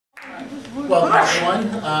Welcome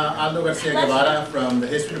everyone. I'm Sekhavat from the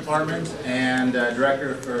History Department and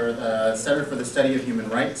Director for the Center for the Study of Human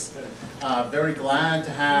Rights. Very glad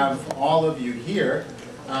to have all of you here,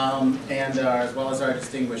 and as well as our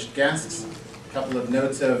distinguished guests. A couple of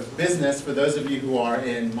notes of business for those of you who are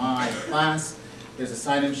in my class. There's a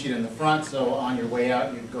sign-in sheet in the front, so on your way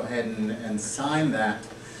out you can go ahead and sign that.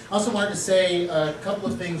 I also wanted to say a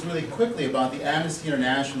couple of things really quickly about the Amnesty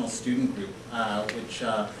International student group, which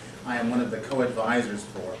I am one of the co-advisors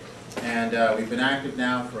for. And we've been active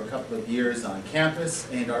now for a couple of years on campus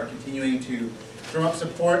and are continuing to drum up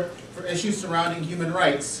support for issues surrounding human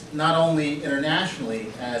rights, not only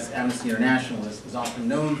internationally, as Amnesty International is often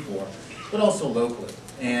known for, but also locally.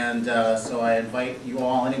 And so I invite you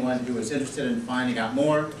all, anyone who is interested in finding out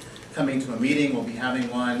more, coming to a meeting. We'll be having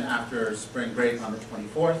one after spring break on the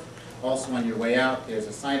 24th. Also on your way out, there's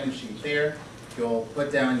a sign-in sheet there. You'll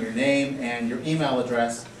put down your name and your email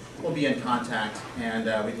address. We'll be in contact, and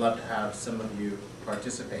we'd love to have some of you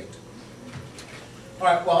participate. All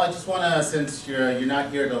right, well, I just want to, since you're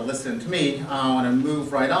not here to listen to me, I want to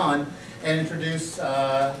move right on and introduce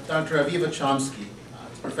Dr. Aviva Chomsky,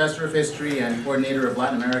 Professor of History and Coordinator of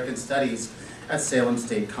Latin American Studies at Salem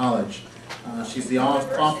State College. She's the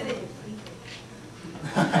author.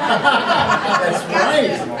 That's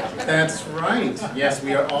right. That's right. Yes,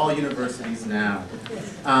 we are all universities now.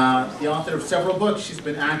 The author of several books. She's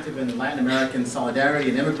been active in Latin American solidarity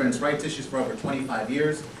and immigrants' rights issues for over 25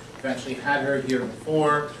 years. We've actually had her here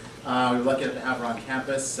before. We're lucky to have her on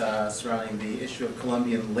campus surrounding the issue of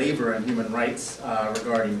Colombian labor and human rights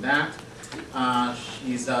regarding that.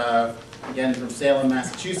 She's, again, from Salem,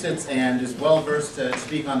 Massachusetts, and is well-versed to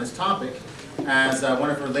speak on this topic, as one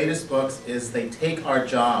of her latest books is They Take Our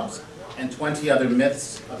Jobs and 20 Other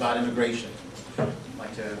Myths About Immigration. I'd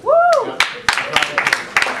like to... Woo!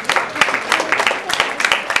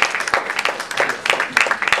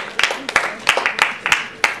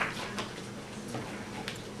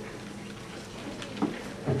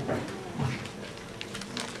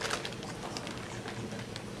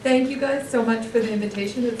 Thank you guys so much for the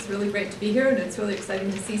invitation. It's really great to be here, and it's really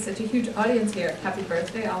exciting to see such a huge audience here. Happy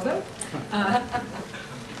birthday, Aldo.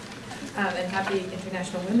 And happy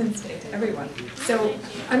International Women's Day to everyone. So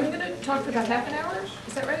I'm going to talk for about half an hour.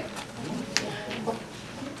 Is that right?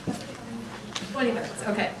 20 minutes.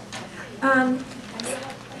 Okay.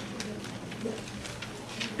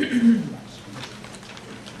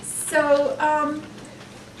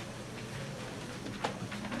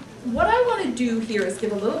 What I want to do here is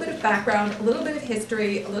give a little bit of background, a little bit of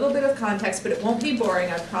history, a little bit of context, but it won't be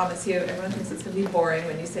boring, I promise you. Everyone thinks it's going to be boring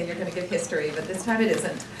when you say you're going to give history, but this time it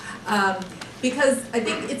isn't. Because I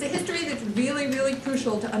think it's a history that's really, really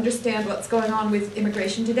crucial to understand what's going on with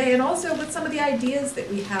immigration today, and also with some of the ideas that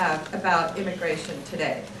we have about immigration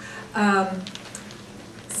today.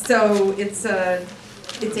 So it's a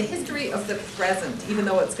history of the present. Even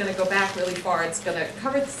though it's going to go back really far, it's going to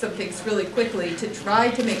cover some things really quickly to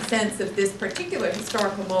try to make sense of this particular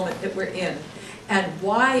historical moment that we're in and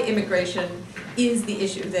why immigration is the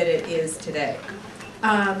issue that it is today.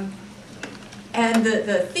 And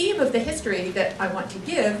the theme of the history that I want to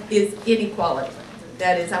give is inequality.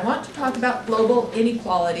 That is, I want to talk about global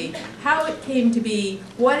inequality, how it came to be,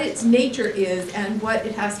 what its nature is, and what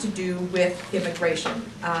it has to do with immigration.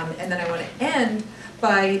 And then I want to end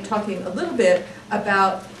by talking a little bit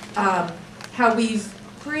about how we've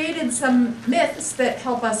created some myths that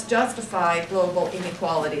help us justify global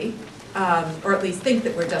inequality, or at least think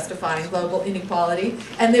that we're justifying global inequality,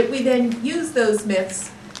 and that we then use those myths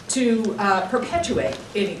to perpetuate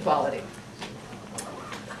inequality.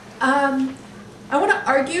 I want to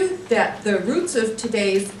argue that the roots of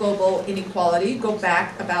today's global inequality go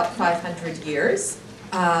back about 500 years.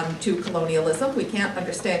 To colonialism. We can't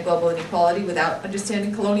understand global inequality without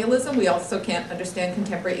understanding colonialism. We also can't understand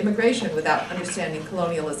contemporary immigration without understanding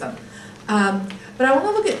colonialism. But I want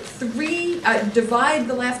to look at divide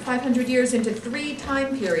the last 500 years into 3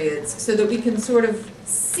 time periods so that we can sort of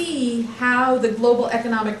see how the global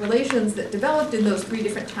economic relations that developed in those 3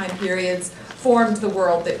 different time periods formed the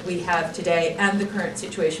world that we have today and the current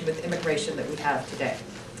situation with immigration that we have today.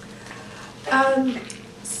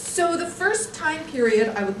 So the first time period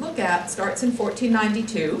I would look at starts in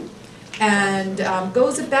 1492 and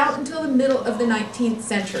goes about until the middle of the 19th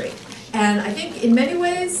century. And I think in many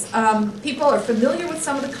ways people are familiar with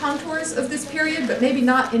some of the contours of this period, but maybe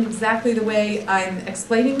not in exactly the way I'm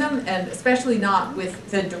explaining them, and especially not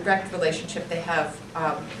with the direct relationship they have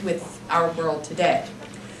with our world today.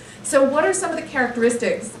 So what are some of the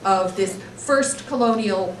characteristics of this first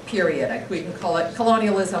colonial period? We can call it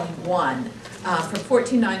Colonialism I, from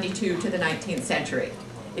 1492 to the 19th century.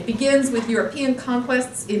 It begins with European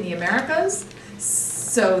conquests in the Americas.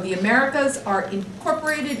 So the Americas are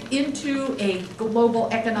incorporated into a global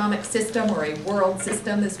economic system, or a world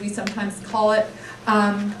system as we sometimes call it.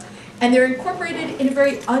 And they're incorporated in a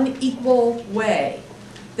very unequal way.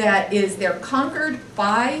 That is, they're conquered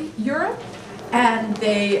by Europe, and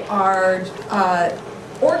they are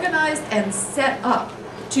organized and set up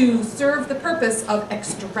to serve the purpose of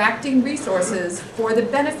extracting resources for the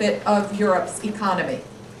benefit of Europe's economy.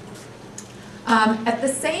 At the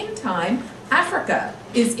same time, Africa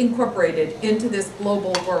is incorporated into this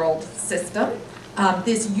global world system,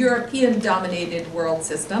 this European-dominated world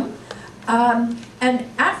system. And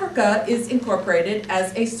Africa is incorporated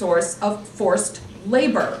as a source of forced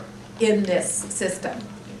labor in this system.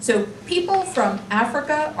 So people from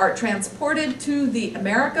Africa are transported to the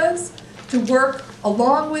Americas to work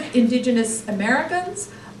along with indigenous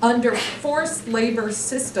Americans under forced labor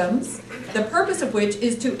systems, the purpose of which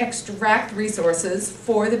is to extract resources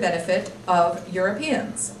for the benefit of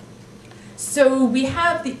Europeans. So we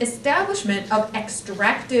have the establishment of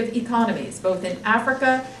extractive economies, both in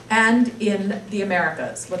Africa and in the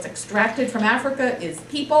Americas. What's extracted from Africa is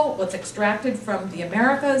people. What's extracted from the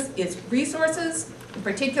Americas is resources, in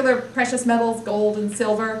particular precious metals, gold and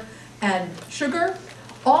silver, and sugar,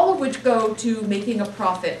 all of which go to making a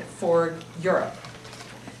profit for Europe.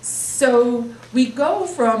 So we go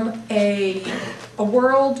from a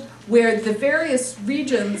world where the various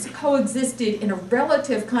regions coexisted in a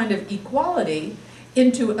relative kind of equality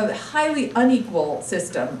into a highly unequal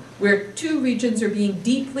system where two regions are being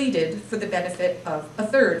depleted for the benefit of a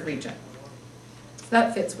third region. So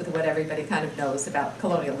that fits with what everybody kind of knows about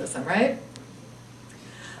colonialism, right?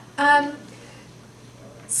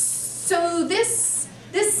 So this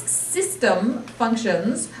system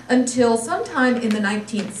functions until sometime in the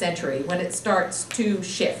 19th century, when it starts to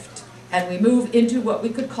shift, and we move into what we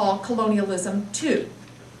could call colonialism 2.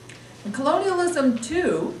 In colonialism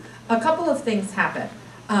 2, a couple of things happen.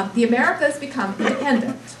 The Americas become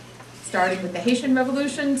independent, starting with the Haitian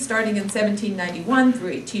Revolution, starting in 1791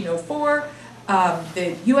 through 1804,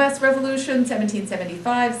 the US Revolution,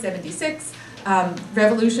 1775, 76,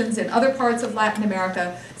 revolutions in other parts of Latin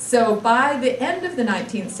America. So by the end of the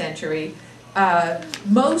 19th century,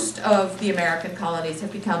 most of the American colonies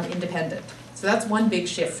have become independent. So that's one big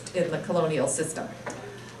shift in the colonial system.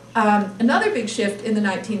 Another big shift in the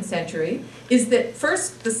 19th century is that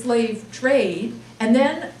first the slave trade and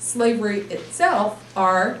then slavery itself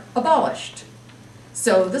are abolished.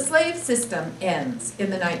 So the slave system ends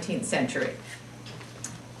in the 19th century.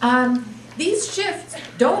 These shifts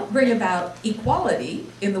don't bring about equality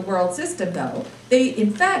in the world system, though. They,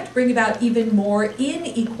 in fact, bring about even more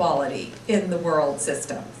inequality in the world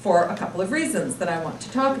system for a couple of reasons that I want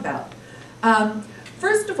to talk about.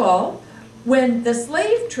 First of all, when the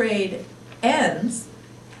slave trade ends,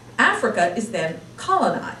 Africa is then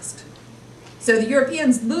colonized. So the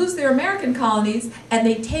Europeans lose their American colonies and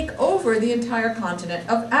they take over the entire continent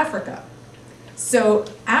of Africa. So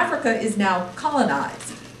Africa is now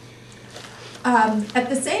colonized. At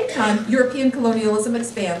the same time, European colonialism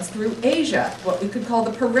expands through Asia, what we could call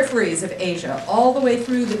the peripheries of Asia, all the way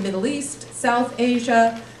through the Middle East, South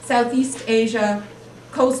Asia, Southeast Asia,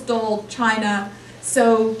 coastal China.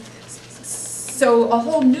 So a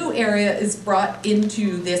whole new area is brought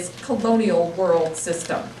into this colonial world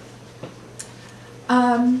system.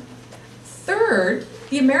 Third,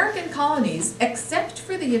 the American colonies, except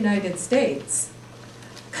for the United States,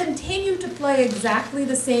 continue to play exactly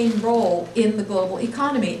the same role in the global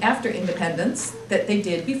economy after independence that they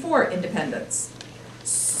did before independence.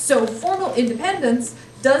 So formal independence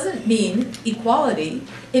doesn't mean equality.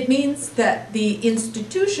 It means that the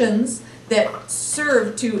institutions that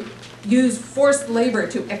serve to use forced labor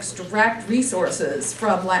to extract resources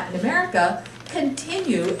from Latin America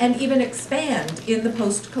continue and even expand in the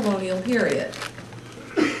post-colonial period.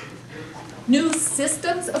 New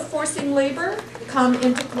systems of forcing labor come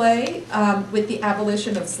into play with the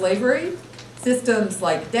abolition of slavery. Systems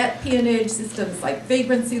like debt peonage, systems like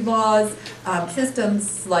vagrancy laws,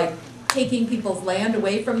 systems like taking people's land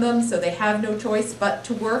away from them so they have no choice but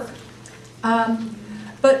to work.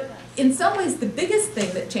 But in some ways, the biggest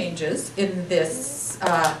thing that changes in this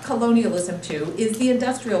colonialism too is the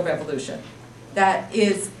Industrial Revolution. That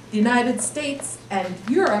is, the United States and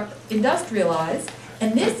Europe industrialized,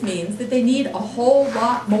 and this means that they need a whole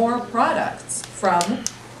lot more products from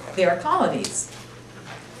their colonies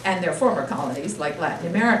and their former colonies, like Latin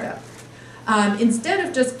America. Instead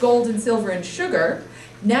of just gold and silver and sugar,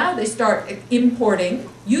 now they start importing,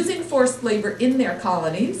 using forced labor in their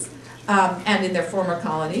colonies and in their former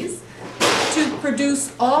colonies, to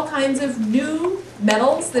produce all kinds of new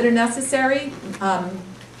metals that are necessary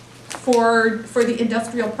for the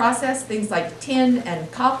industrial process, things like tin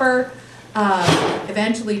and copper,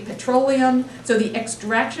 eventually petroleum, so the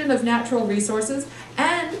extraction of natural resources,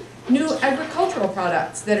 and new agricultural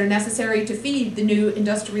products that are necessary to feed the new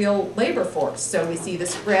industrial labor force. So we see the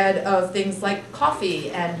spread of things like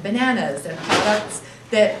coffee and bananas and products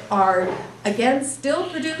that are, again, still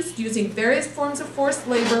produced using various forms of forced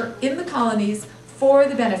labor in the colonies for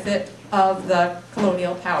the benefit of the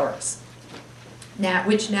colonial powers,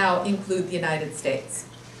 which now include the United States.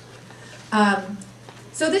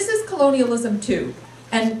 So this is colonialism too.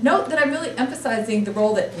 And note that I'm really emphasizing the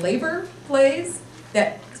role that labor plays,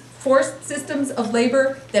 that forced systems of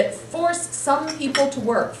labor that force some people to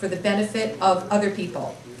work for the benefit of other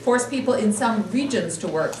people, force people in some regions to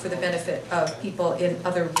work for the benefit of people in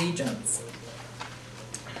other regions.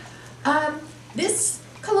 This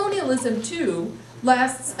colonialism too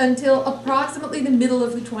lasts until approximately the middle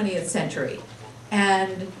of the 20th century.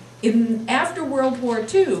 And after World War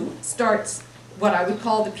II starts what I would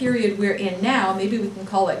call the period we're in now, maybe we can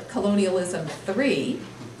call it colonialism 3.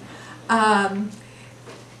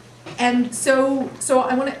 And so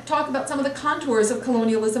I want to talk about some of the contours of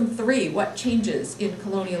colonialism 3, what changes in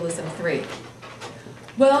colonialism 3.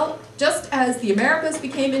 Well, just as the Americas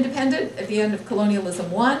became independent at the end of colonialism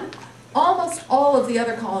 1, almost all of the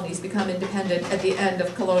other colonies become independent at the end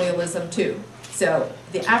of colonialism 2. So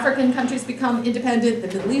the African countries become independent, the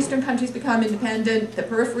Middle Eastern countries become independent, the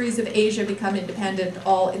peripheries of Asia become independent,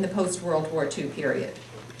 all in the post-World War II period.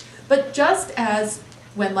 But just as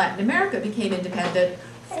when Latin America became independent,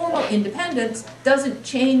 formal independence doesn't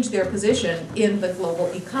change their position in the global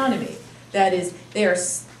economy. That is, they are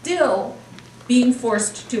still being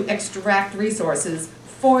forced to extract resources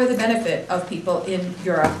for the benefit of people in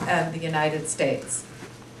Europe and the United States.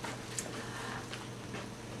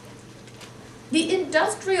 The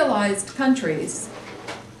industrialized countries,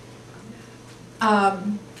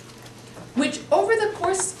 which over the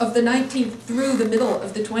course of the 19th through the middle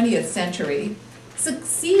of the 20th century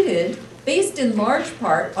succeeded, based in large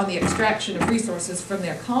part on the extraction of resources from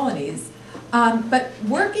their colonies, but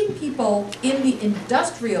working people in the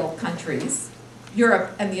industrial countries,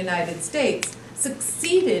 Europe and the United States,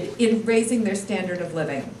 succeeded in raising their standard of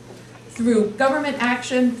living. Through government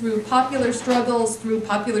action, through popular struggles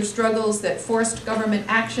that forced government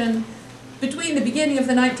action. Between the beginning of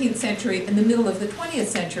the 19th century and the middle of the 20th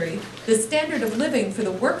century, the standard of living for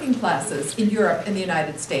the working classes in Europe and the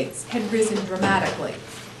United States had risen dramatically.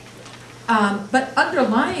 But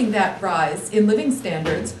underlying that rise in living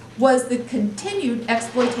standards was the continued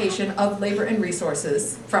exploitation of labor and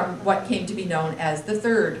resources from what came to be known as the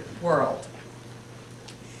Third World.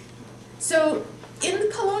 So,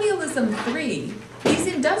 in colonialism 3, these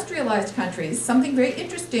industrialized countries, something very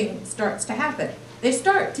interesting starts to happen. They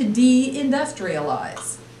start to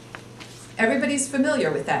de-industrialize. Everybody's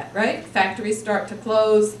familiar with that, right? Factories start to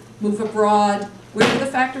close, move abroad. Where do the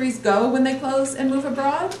factories go when they close and move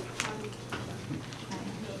abroad?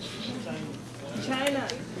 China.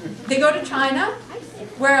 They go to China.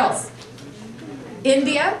 Where else?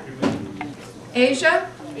 India? Asia?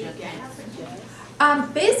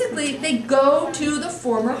 Basically, they go to the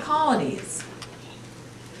former colonies.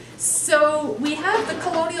 So we have the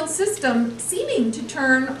colonial system seeming to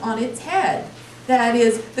turn on its head. That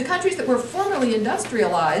is, the countries that were formerly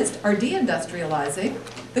industrialized are deindustrializing.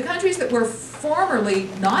 The countries that were formerly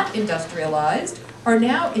not industrialized are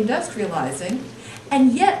now industrializing.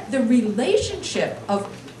 And yet the relationship of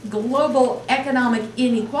global economic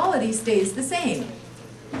inequality stays the same.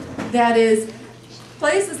 That is,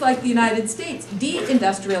 places like the United States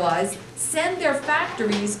deindustrialize, send their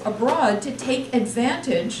factories abroad to take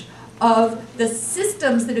advantage of the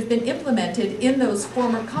systems that have been implemented in those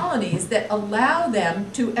former colonies that allow them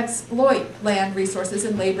to exploit land resources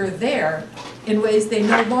and labor there in ways they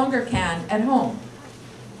no longer can at home.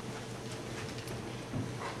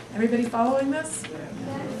 Everybody following this?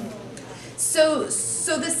 So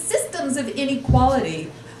the systems of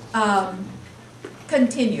inequality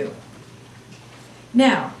continue.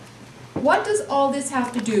 Now, what does all this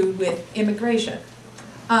have to do with immigration?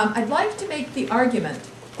 I'd like to make the argument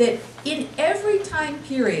that in every time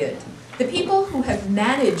period, the people who have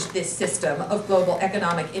managed this system of global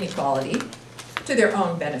economic inequality, to their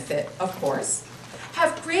own benefit, of course,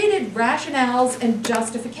 have created rationales and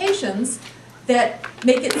justifications that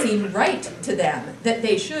make it seem right to them that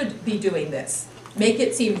they should be doing this. Make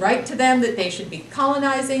it seem right to them that they should be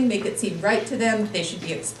colonizing, make it seem right to them that they should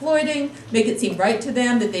be exploiting, make it seem right to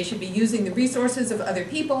them that they should be using the resources of other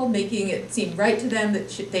people, making it seem right to them that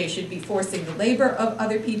they should be forcing the labor of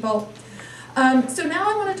other people. So now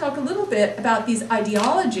I want to talk a little bit about these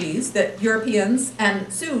ideologies that Europeans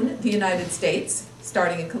and soon the United States,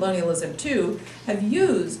 starting in colonialism too, have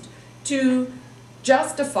used to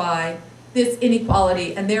justify this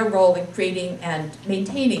inequality and their role in creating and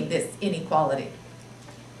maintaining this inequality.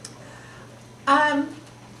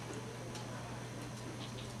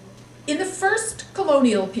 In the first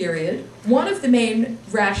colonial period, one of the main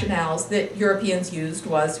rationales that Europeans used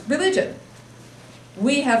was religion.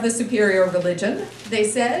 We have the superior religion, they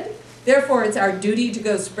said, therefore it's our duty to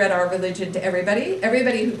go spread our religion to everybody.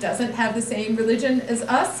 Everybody who doesn't have the same religion as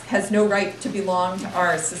us has no right to belong to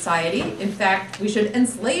our society. In fact, we should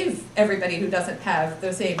enslave everybody who doesn't have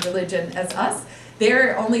the same religion as us.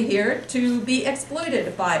 They're only here to be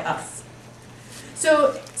exploited by us.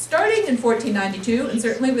 So starting in 1492, and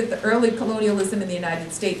certainly with the early colonialism in the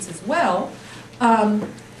United States as well,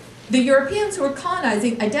 the Europeans who are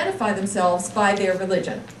colonizing identify themselves by their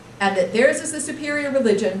religion, and that theirs is the superior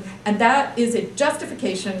religion, and that is a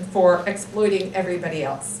justification for exploiting everybody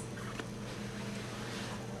else.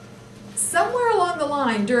 Somewhere along the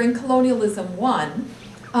line during colonialism 1,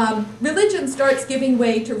 religion starts giving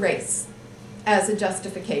way to race as a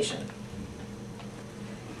justification.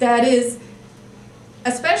 That is,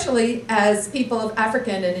 especially as people of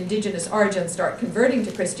African and indigenous origin start converting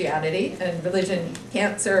to Christianity, and religion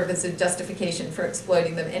can't serve as a justification for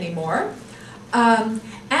exploiting them anymore. And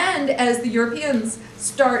as the Europeans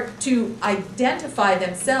start to identify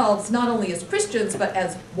themselves not only as Christians but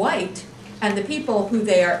as white, and the people who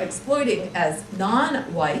they are exploiting as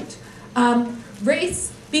non-white,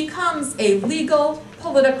 race becomes a legal,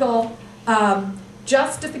 political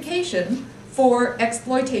justification for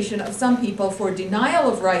exploitation of some people, for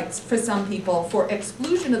denial of rights for some people, for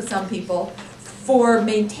exclusion of some people, for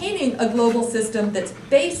maintaining a global system that's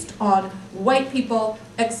based on white people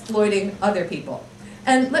exploiting other people.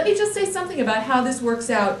 And let me just say something about how this works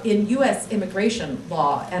out in US immigration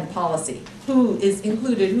law and policy. Who is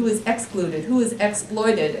included, who is excluded, who is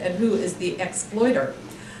exploited, and who is the exploiter.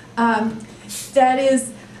 That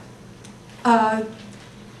is,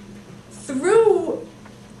 through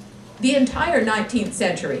the entire 19th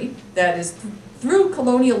century, that is, through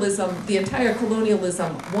colonialism, the entire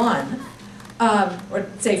colonialism 1, or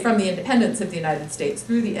say from the independence of the United States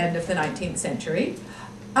through the end of the 19th century,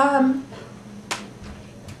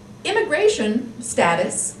 immigration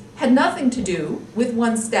status had nothing to do with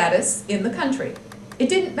one's status in the country. It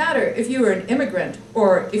didn't matter if you were an immigrant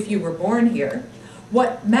or if you were born here.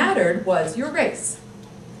 What mattered was your race.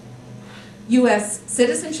 US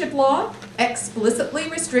citizenship law explicitly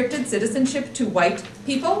restricted citizenship to white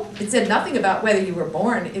people. It said nothing about whether you were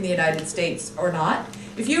born in the United States or not.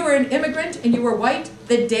 If you were an immigrant and you were white,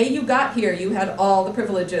 the day you got here, you had all the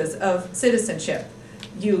privileges of citizenship.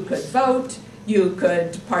 You could vote, you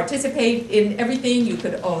could participate in everything, you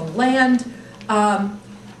could own land. That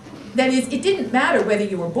is, it didn't matter whether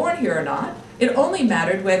you were born here or not. It only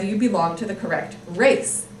mattered whether you belonged to the correct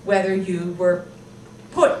race, whether you were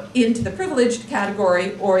put into the privileged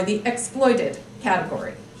category or the exploited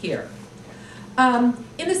category here. In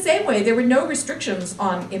the same way, there were no restrictions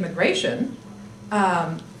on immigration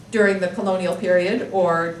during the colonial period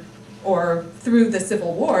or through the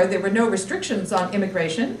Civil War. There were no restrictions on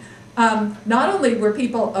immigration. Not only were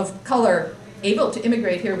people of color able to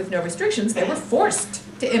immigrate here with no restrictions, they were forced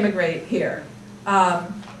to immigrate here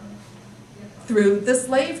through the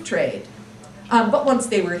slave trade. But once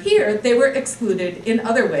they were here, they were excluded in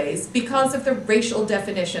other ways because of the racial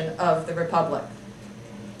definition of the Republic.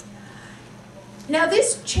 Now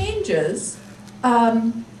this changes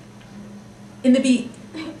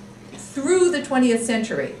through the 20th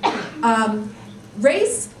century.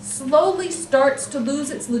 Race slowly starts to lose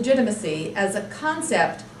its legitimacy as a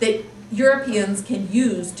concept that Europeans can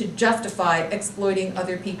use to justify exploiting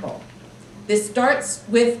other people. This starts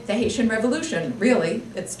with the Haitian Revolution, really.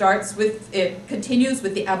 It continues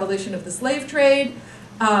with the abolition of the slave trade.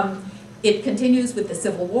 It continues with the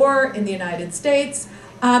Civil War in the United States.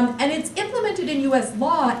 And it's implemented in US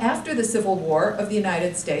law after the Civil War of the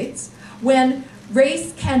United States, when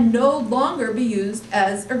race can no longer be used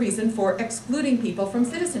as a reason for excluding people from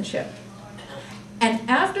citizenship. And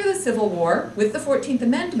after the Civil War, with the 14th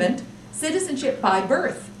Amendment, citizenship by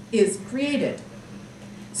birth is created.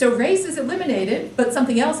 So race is eliminated, but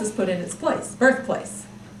something else is put in its place, birthplace,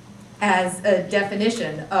 as a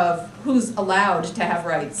definition of who's allowed to have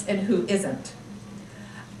rights and who isn't.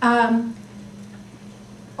 Along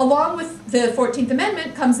with the 14th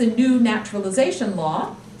Amendment comes a new naturalization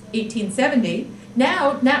law, 1870.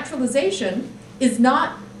 Now, naturalization is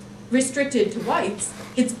not restricted to whites,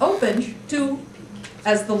 it's open to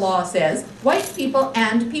as the law says, white people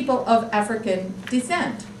and people of African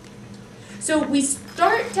descent. So we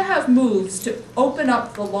start to have moves to open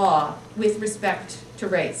up the law with respect to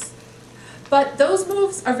race. But those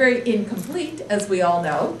moves are very incomplete, as we all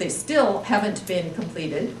know. They still haven't been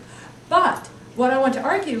completed. But what I want to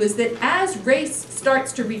argue is that as race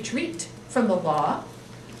starts to retreat from the law,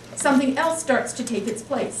 something else starts to take its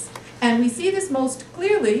place. And we see this most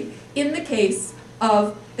clearly in the case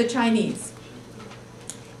of the Chinese.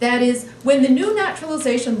 That is, when the new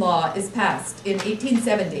naturalization law is passed in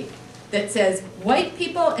 1870 that says white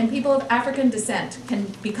people and people of African descent can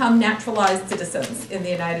become naturalized citizens in the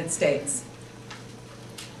United States.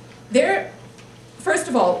 First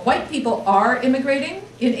of all, white people are immigrating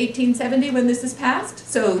in 1870 when this is passed,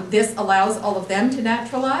 so this allows all of them to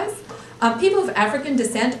naturalize. People of African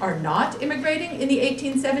descent are not immigrating in the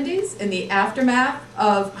 1870s in the aftermath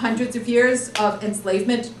of hundreds of years of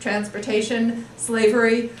enslavement, transportation,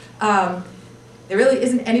 slavery. There really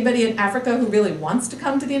isn't anybody in Africa who really wants to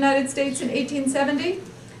come to the United States in 1870.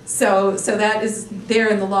 So that is there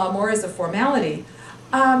in the law more as a formality.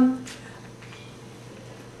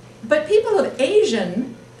 But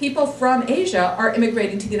people from Asia are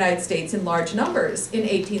immigrating to the United States in large numbers in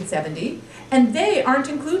 1870. And they aren't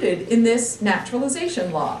included in this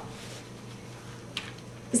naturalization law.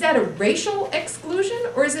 Is that a racial exclusion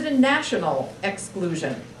or is it a national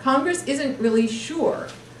exclusion? Congress isn't really sure.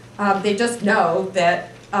 They just know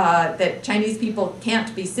that Chinese people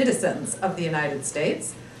can't be citizens of the United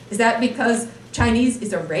States. Is that because Chinese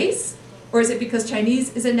is a race or is it because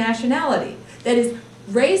Chinese is a nationality? That is,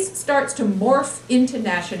 race starts to morph into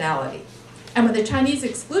nationality. And when the Chinese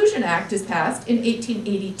Exclusion Act is passed in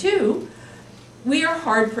 1882, we are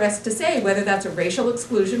hard-pressed to say whether that's a racial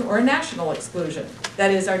exclusion or a national exclusion. That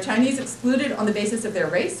is, are Chinese excluded on the basis of their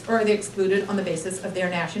race, or are they excluded on the basis of their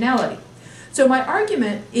nationality? So my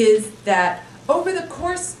argument is that over the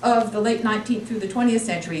course of the late 19th through the 20th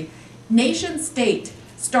century, nation-state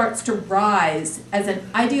starts to rise as an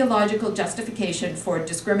ideological justification for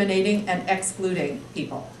discriminating and excluding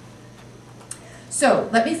people. So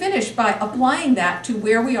let me finish by applying that to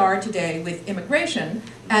where we are today with immigration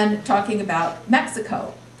and talking about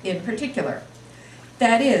Mexico in particular.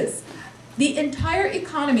 That is, the entire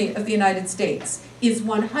economy of the United States is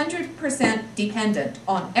 100% dependent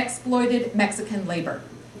on exploited Mexican labor,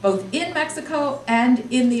 both in Mexico and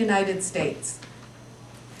in the United States.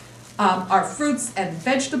 Our fruits and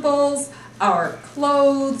vegetables, our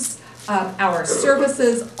clothes, our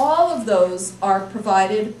services, all of those are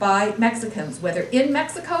provided by Mexicans, whether in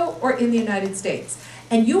Mexico or in the United States.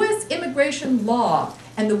 And U.S. immigration law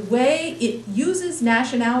and the way it uses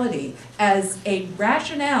nationality as a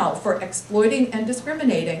rationale for exploiting and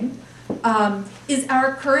discriminating is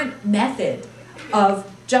our current method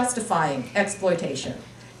of justifying exploitation.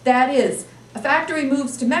 That is, a factory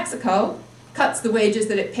moves to Mexico, cuts the wages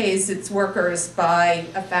that it pays its workers by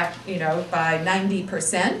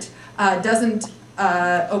 90%, doesn't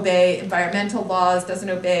obey environmental laws, doesn't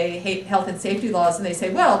obey health and safety laws, and they say,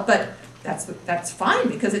 well, but that's fine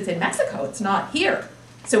because it's in Mexico, it's not here.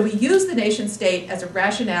 So we use the nation state as a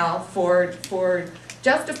rationale for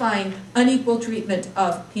justifying unequal treatment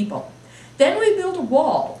of people. Then we build a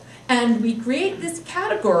wall and we create this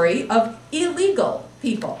category of illegal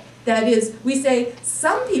people. That is, we say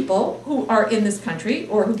some people who are in this country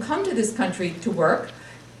or who come to this country to work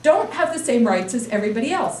don't have the same rights as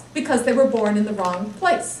everybody else because they were born in the wrong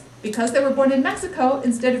place. Because they were born in Mexico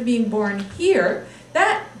instead of being born here,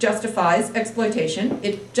 that justifies exploitation.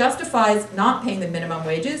 It justifies not paying them minimum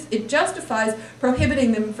wages. It justifies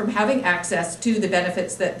prohibiting them from having access to the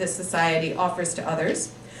benefits that this society offers to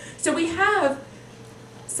others. So we have,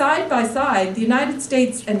 side by side, the United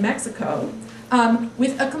States and Mexico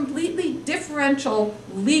with a completely differential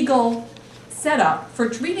legal setup for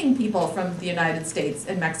treating people from the United States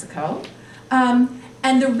and Mexico.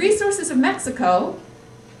 And the resources of Mexico,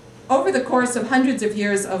 over the course of hundreds of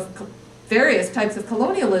years of various types of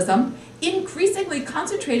colonialism, increasingly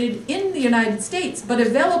concentrated in the United States, but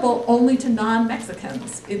available only to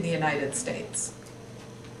non-Mexicans in the United States.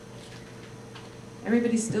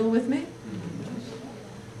 Everybody still with me?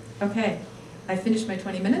 Okay, I finished my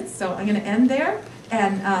 20 minutes, so I'm going to end there,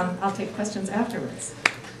 and I'll take questions afterwards.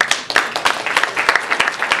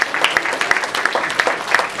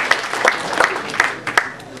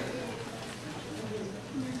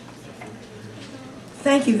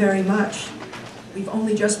 Thank you very much. We've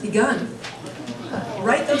only just begun.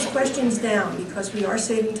 Write those questions down because we are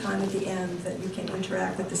saving time at the end that you can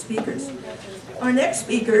interact with the speakers. Our next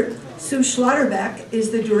speaker, Sue Schlotterbeck,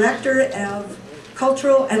 is the director of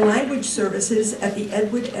Cultural and Language Services at the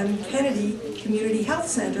Edward M. Kennedy Community Health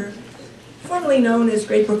Center, formerly known as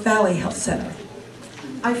Great Brook Valley Health Center.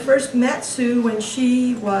 I first met Sue when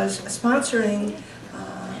she was sponsoring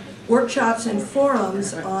workshops and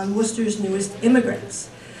forums on Worcester's newest immigrants.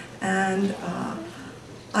 And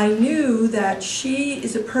I knew that she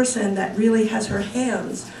is a person that really has her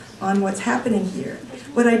hands on what's happening here.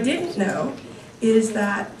 What I didn't know is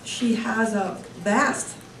that she has a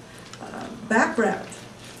vast background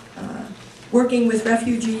working with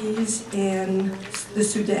refugees in the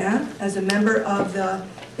Sudan as a member of the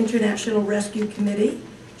International Rescue Committee.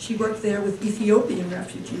 She worked there with Ethiopian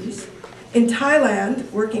refugees. In Thailand,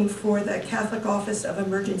 working for the Catholic Office of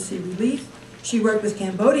Emergency Relief, she worked with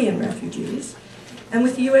Cambodian refugees. And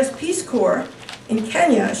with the U.S. Peace Corps in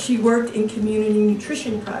Kenya, she worked in community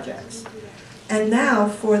nutrition projects. And now,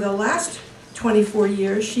 for the last 24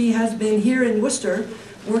 years, she has been here in Worcester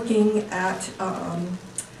working at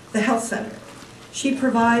the health center. She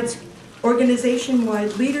provides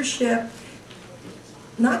organization-wide leadership,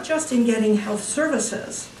 not just in getting health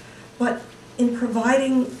services, but in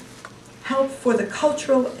providing help for the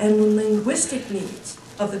cultural and linguistic needs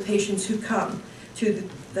of the patients who come to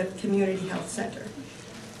the community health center.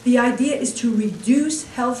 The idea is to reduce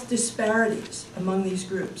health disparities among these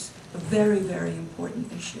groups, a very, very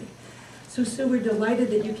important issue. So Sue, we're delighted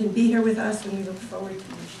that you can be here with us, and we look forward to you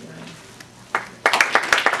sharing.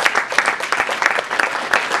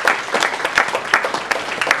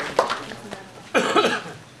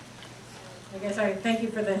 I guess I thank you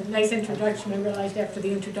for the nice introduction. I realized after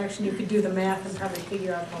the introduction you could do the math and probably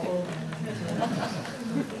figure out how old I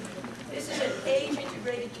am. This is an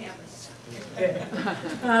age-integrated campus. Good.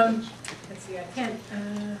 Let's see, I can't,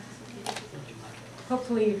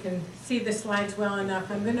 hopefully you can see the slides well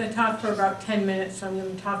enough. I'm going to talk for about 10 minutes, so I'm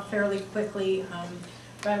going to talk fairly quickly.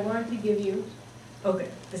 But I wanted to give you,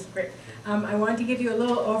 this is great. I wanted to give you a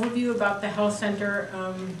little overview about the health center.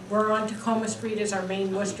 We're on Tacoma Street as our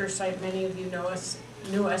main Worcester site. Many of you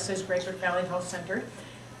knew us as Great Brook Valley Health Center.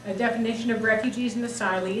 A definition of refugees and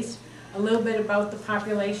asylees, a little bit about the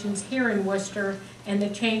populations here in Worcester and the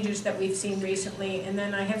changes that we've seen recently, and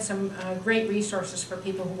then I have some great resources for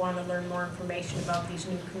people who want to learn more information about these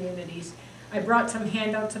new communities. I brought some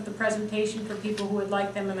handouts of the presentation for people who would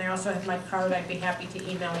like them, and I also have my card. I'd be happy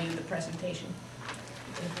to email you the presentation.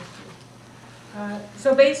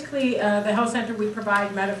 So basically, the health center, we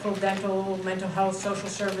provide medical, dental, mental health, social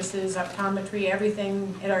services, optometry,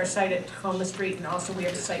 everything at our site at Tacoma Street, and also we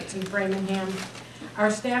have sites in Framingham. Our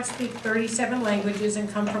staff speak 37 languages and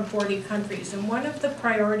come from 40 countries, and one of the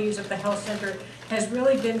priorities of the health center has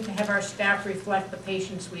really been to have our staff reflect the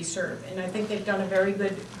patients we serve, and I think they've done a very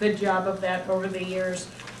good job of that over the years.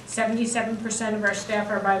 77% of our staff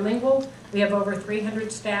are bilingual. We have over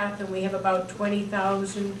 300 staff, and we have about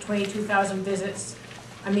 22,000 visits.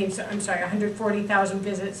 I'm sorry, 140,000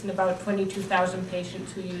 visits and about 22,000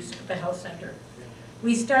 patients who use the health center.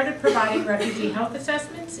 We started providing refugee health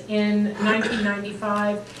assessments in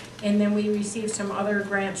 1995, and then we received some other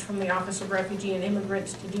grants from the Office of Refugee and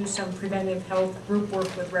Immigrants to do some preventive health group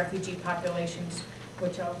work with refugee populations,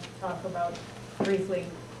 which I'll talk about briefly.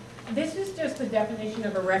 This is just the definition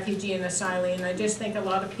of a refugee and asylee, and I just think a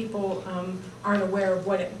lot of people aren't aware of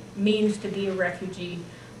what it means to be a refugee.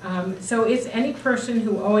 So it's any person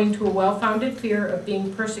who, owing to a well-founded fear of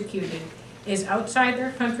being persecuted, is outside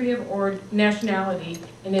their country or nationality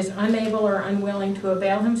and is unable or unwilling to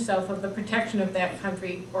avail himself of the protection of that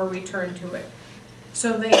country or return to it.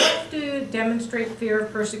 So they have to demonstrate fear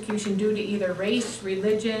of persecution due to either race,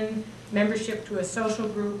 religion, membership to a social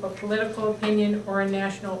group, a political opinion, or a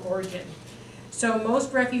national origin. So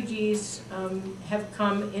most refugees have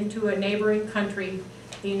come into a neighboring country.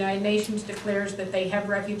 The United Nations declares that they have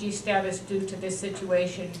refugee status due to this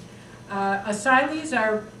situation. Asylees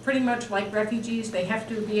are pretty much like refugees. They have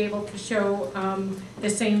to be able to show the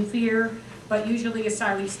same fear, but usually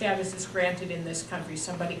asylee status is granted in this country.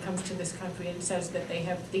 Somebody comes to this country and says that they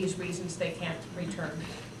have these reasons they can't return.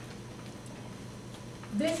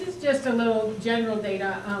 This is just a little general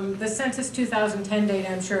data. The Census 2010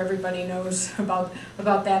 data, I'm sure everybody knows about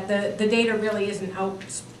that. The data really isn't out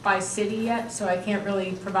by city yet, so I can't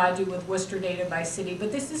really provide you with Worcester data by city.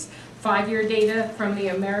 But this is 5-year data from the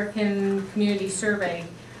American Community Survey,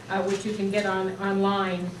 which you can get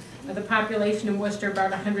online. The population in Worcester,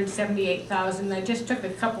 about 178,000. I just took a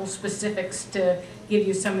couple specifics to give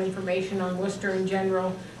you some information on Worcester in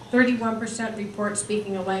general. 31% report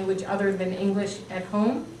speaking a language other than English at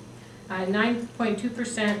home.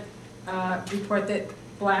 9.2% report that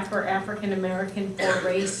Black or African American for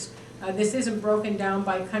race. This isn't broken down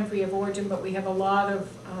by country of origin, but we have a lot of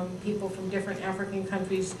people from different African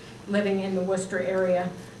countries living in the Worcester area.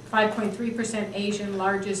 5.3% Asian,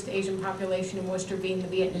 largest Asian population in Worcester being the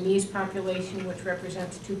Vietnamese population, which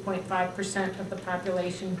represents 2.5% of the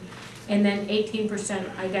population. And then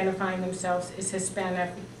 18% identifying themselves as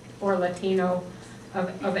Hispanic or Latino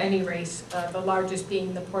of any race, the largest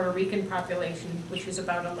being the Puerto Rican population, which is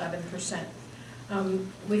about 11%.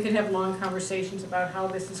 We could have long conversations about how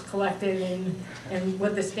this is collected and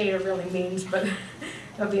what this data really means, but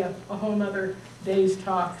that'll be a whole nother day's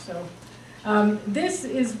talk. So this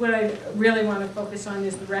is what I really want to focus on,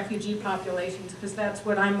 is the refugee populations, because that's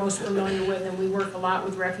what I'm most familiar with, and we work a lot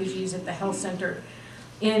with refugees at the health center.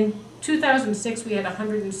 In 2006, we had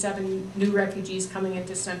 107 new refugees coming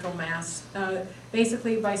into Central Mass.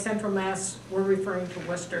 Basically, by Central Mass, we're referring to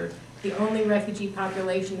Worcester. The only refugee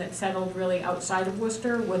population that settled really outside of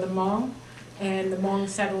Worcester were the Hmong, and the Hmong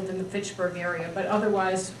settled in the Fitchburg area. But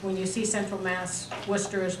otherwise, when you see Central Mass,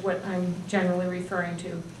 Worcester is what I'm generally referring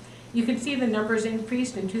to. You can see the numbers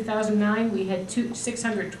increased. In 2009, we had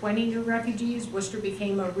 620 new refugees. Worcester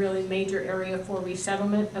became a really major area for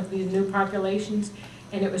resettlement of these new populations,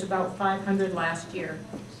 and it was about 500 last year.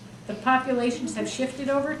 The populations have shifted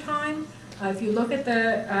over time. If you look at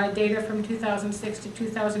the data from 2006 to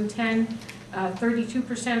 2010,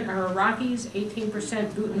 32% are Iraqis,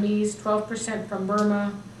 18% Bhutanese, 12% from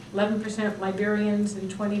Burma, 11% Liberians,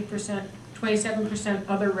 and 27%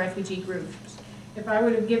 other refugee groups. If I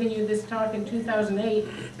would have given you this talk in 2008,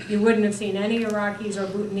 you wouldn't have seen any Iraqis or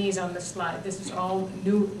Bhutanese on the slide. This is all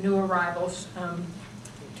new arrivals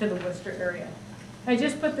to the Worcester area. I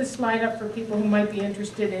just put this slide up for people who might be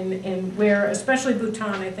interested in where, especially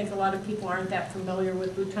Bhutan. I think a lot of people aren't that familiar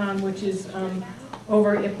with Bhutan, which is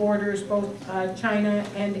it borders both China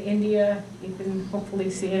and India. You can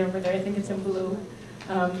hopefully see it over there. I think it's in blue.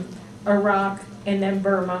 Iraq, and then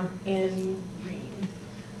Burma in green,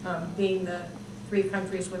 being the 3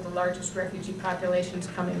 countries with the largest refugee populations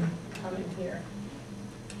coming here.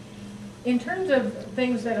 In terms of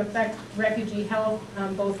things that affect refugee health,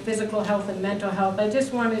 both physical health and mental health, I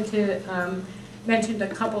just wanted to mention a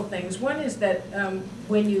couple things. One is that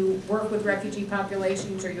when you work with refugee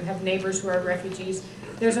populations or you have neighbors who are refugees,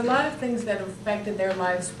 there's a lot of things that have affected their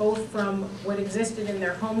lives, both from what existed in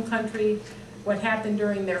their home country, what happened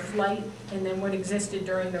during their flight, and then what existed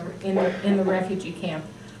during in the refugee camp.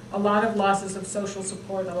 A lot of losses of social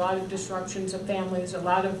support, a lot of disruptions of families, a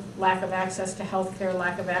lot of lack of access to health care,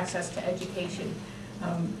 lack of access to education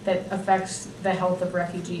that affects the health of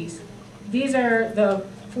refugees. These are the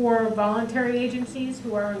 4 voluntary agencies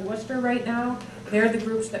who are in Worcester right now. They're the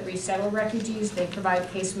groups that resettle refugees. They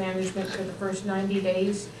provide case management for the first 90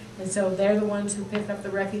 days. And so they're the ones who pick up the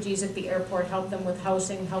refugees at the airport, help them with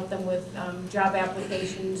housing, help them with job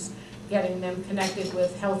applications, getting them connected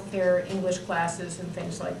with healthcare, English classes, and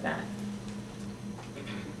things like that.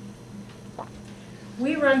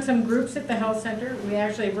 We run some groups at the health center. We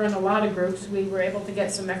actually run a lot of groups. We were able to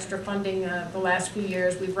get some extra funding the last few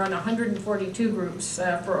years. We've run 142 groups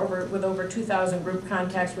with over 2,000 group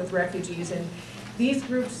contacts with refugees. And these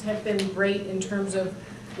groups have been great in terms of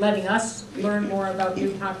letting us learn more about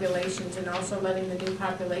new populations and also letting the new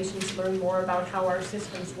populations learn more about how our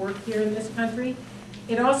systems work here in this country.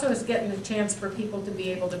 It also is getting a chance for people to be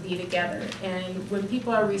able to be together. And when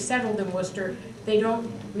people are resettled in Worcester, they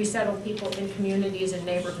don't resettle people in communities and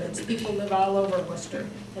neighborhoods. People live all over Worcester,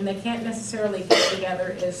 and they can't necessarily get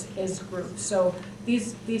together as groups. So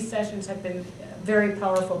these sessions have been very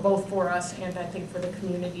powerful, both for us and I think for the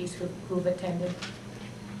communities who've attended.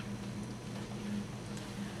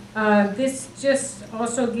 This just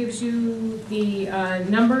also gives you the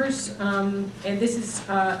numbers, and this is,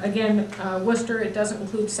 again, Worcester. It doesn't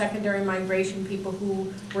include secondary migration, people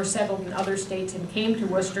who were settled in other states and came to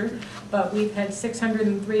Worcester, but we've had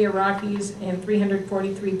 603 Iraqis and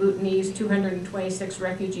 343 Bhutanese, 226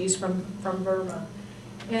 refugees from Burma.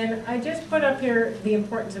 And I just put up here the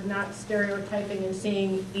importance of not stereotyping and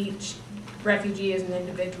seeing each refugee as an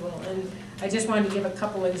individual. And I just wanted to give a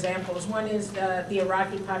couple examples. One is the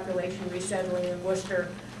Iraqi population resettling in Worcester.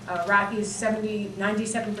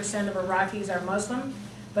 97% of Iraqis are Muslim,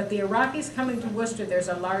 but the Iraqis coming to Worcester, there's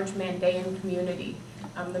a large Mandaean community.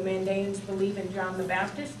 The Mandaeans believe in John the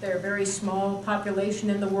Baptist. They're a very small population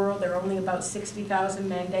in the world. There are only about 60,000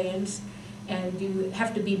 Mandaeans, and you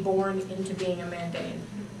have to be born into being a Mandaean.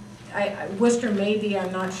 Worcester may be,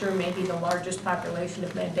 I'm not sure, maybe the largest population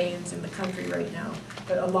of Mandaeans in the country right now.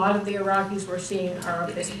 But a lot of the Iraqis we're seeing are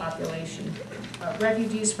of this population.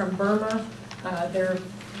 Refugees from Burma, they're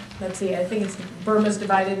let's see, I think Burma's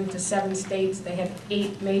divided into 7 states. They have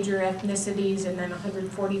 8 major ethnicities and then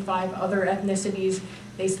 145 other ethnicities.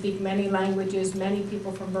 They speak many languages. Many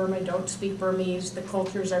people from Burma don't speak Burmese. The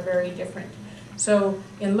cultures are very different. So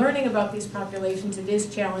in learning about these populations, it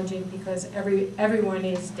is challenging because everyone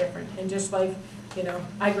is different. And just like, you know,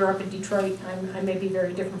 I grew up in Detroit, I may be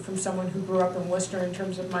very different from someone who grew up in Worcester in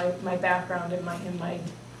terms of my background and my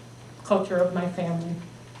culture of my family.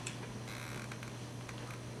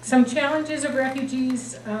 Some challenges of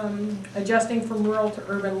refugees adjusting from rural to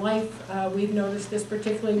urban life. We've noticed this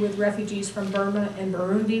particularly with refugees from Burma and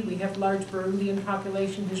Burundi. We have large Burundian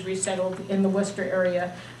population who's resettled in the Worcester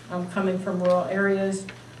area, coming from rural areas.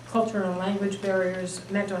 Cultural and language barriers,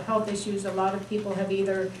 mental health issues. A lot of people have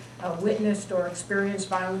either witnessed or experienced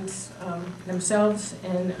violence themselves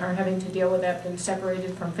and are having to deal with that, been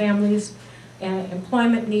separated from families. And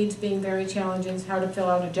employment needs being very challenging, how to fill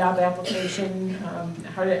out a job application,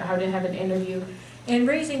 how to have an interview. And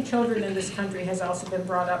raising children in this country has also been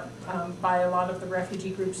brought up by a lot of the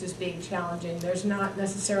refugee groups as being challenging. There's not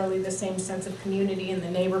necessarily the same sense of community in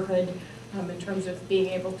the neighborhood in terms of being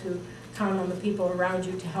able to count on the people around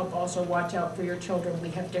you to help also watch out for your children. We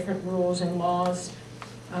have different rules and laws.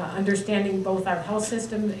 Understanding both our health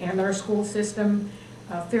system and our school system.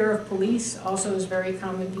 Fear of police also is very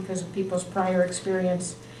common because of people's prior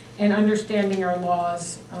experience. And understanding our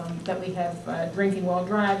laws that we have drinking while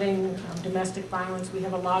driving, domestic violence. We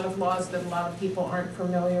have a lot of laws that a lot of people aren't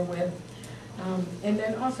familiar with. And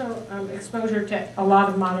then also exposure to a lot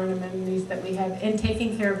of modern amenities that we have and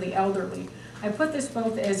taking care of the elderly. I put this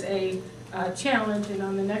both as a challenge and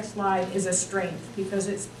on the next slide is a strength because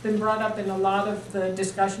it's been brought up in a lot of the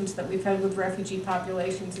discussions that we've had with refugee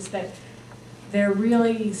populations is that they're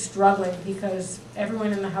really struggling because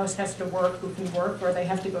everyone in the house has to work who can work or they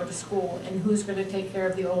have to go to school and who's going to take care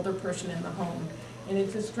of the older person in the home. And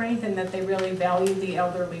it's a strength in that they really value the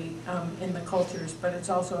elderly in the cultures, but it's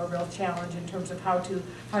also a real challenge in terms of how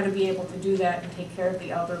to be able to do that and take care of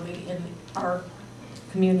the elderly in our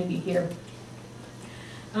community here.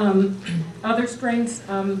 Other strengths,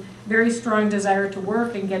 very strong desire to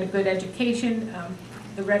work and get a good education.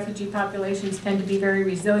 The refugee populations tend to be very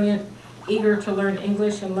resilient, eager to learn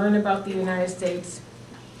English and learn about the United States,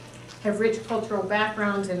 have rich cultural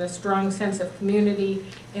backgrounds and a strong sense of community,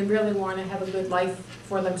 and really want to have a good life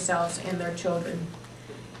for themselves and their children.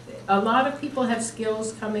 A lot of people have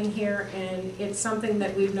skills coming here, and it's something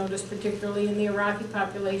that we've noticed particularly in the Iraqi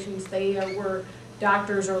populations. They were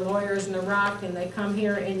doctors or lawyers in Iraq, and they come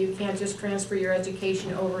here and you can't just transfer your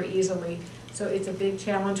education over easily. So it's a big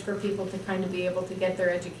challenge for people to kind of be able to get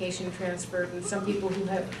their education transferred. And some people who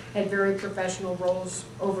have had very professional roles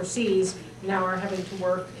overseas now are having to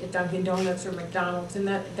work at Dunkin' Donuts or McDonald's, and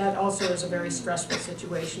that also is a very stressful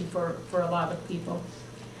situation for a lot of people.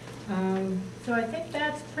 So I think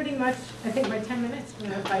that's pretty much, I think my 10 minutes,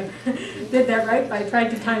 if I did that right, but I tried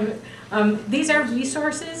to time it. These are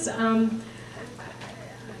resources.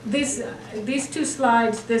 These two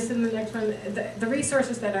slides, this and the next one, the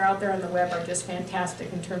resources that are out there on the web are just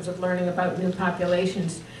fantastic in terms of learning about new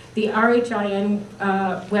populations. The RHIN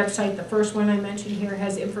website, the first one I mentioned here,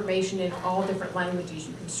 has information in all different languages.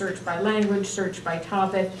 You can search by language, search by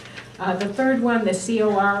topic. The third one, the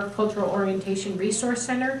COR, Cultural Orientation Resource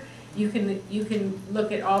Center, you can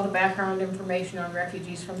look at all the background information on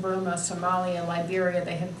refugees from Burma, Somalia, Liberia.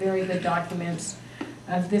 They have very good documents.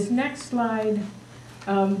 This next slide,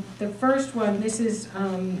 the first one, this is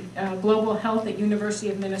Global Health at University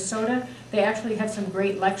of Minnesota. They actually have some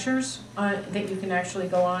great lectures that you can actually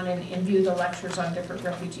go on and view the lectures on different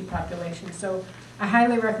refugee populations. So I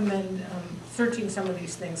highly recommend searching some of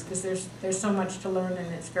these things because there's so much to learn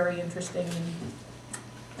and it's very interesting.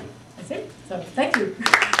 And that's it. So thank you.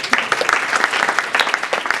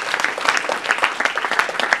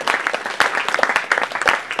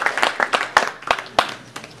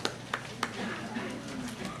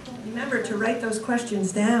 Remember to write those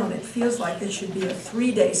questions down. It feels like this should be a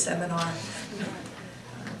 3-day seminar.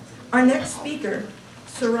 Our next speaker,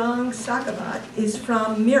 Sarang Sekhavat, is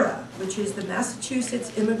from MIRA, which is the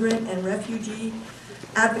Massachusetts Immigrant and Refugee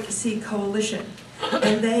Advocacy Coalition.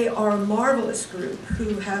 And they are a marvelous group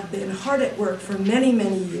who have been hard at work for many,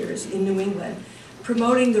 many years in New England,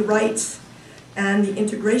 promoting the rights and the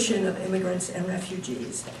integration of immigrants and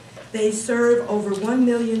refugees. They serve over 1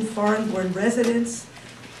 million foreign-born residents,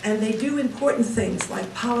 and they do important things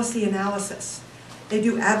like policy analysis. They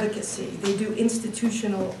do advocacy, they do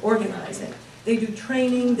institutional organizing, they do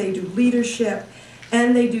training, they do leadership,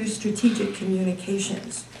 and they do strategic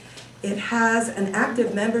communications. It has an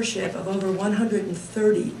active membership of over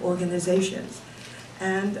 130 organizations,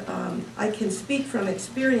 And I can speak from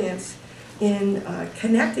experience in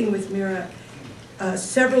connecting with MIRA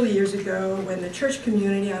several years ago when the church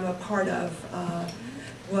community I'm a part of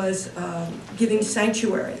was giving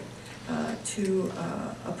sanctuary to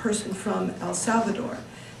a person from El Salvador.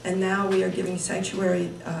 And now we are giving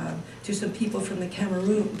sanctuary to some people from the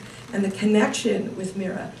Cameroon. And the connection with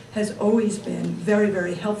MIRA has always been very,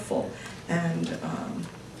 very helpful and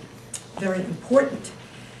very important.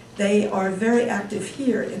 They are very active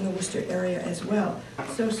here in the Worcester area as well.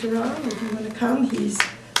 So Sarang, if you want to come, he's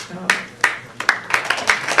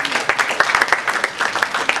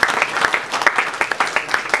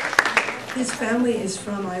his family is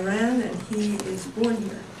from Iran and he is born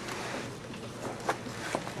here.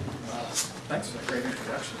 Thanks for that great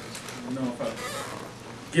introduction. I don't know if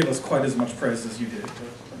I'll give us quite as much praise as you did,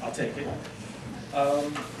 but I'll take it.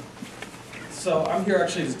 So I'm here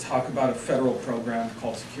actually to talk about a federal program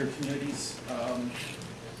called Secure Communities. A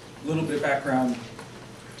little bit of background.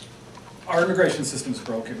 Our immigration system's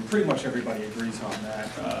broken. Pretty much everybody agrees on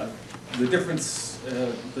that. The difference,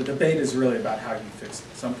 the debate is really about how you fix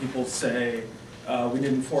it. Some people say we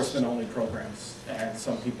need enforcement-only programs, and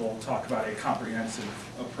some people talk about a comprehensive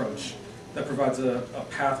approach that provides a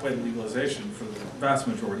pathway to legalization for the vast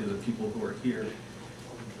majority of the people who are here.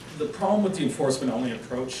 The problem with the enforcement-only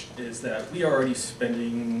approach is that we are already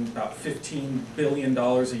spending about $15 billion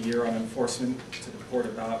a year on enforcement to deport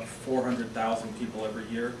about 400,000 people every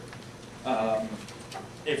year.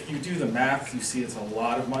 If you do the math, you see it's a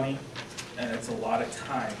lot of money and it's a lot of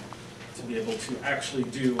time to be able to actually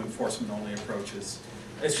do enforcement-only approaches.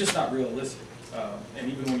 It's just not realistic.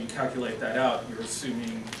 And even when you calculate that out, you're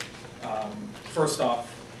assuming, first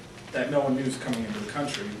off, that no one new is coming into the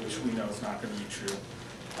country, which we know is not going to be true.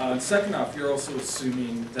 And second off, you're also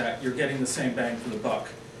assuming that you're getting the same bang for the buck.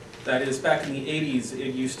 That is, back in the 80s,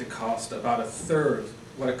 it used to cost about a third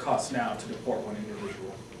what it costs now to deport one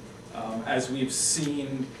individual. As we've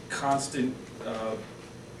seen constant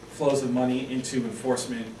flows of money into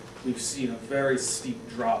enforcement, we've seen a very steep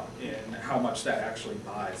drop in how much that actually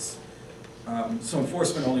buys. So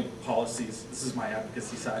enforcement-only policies, this is my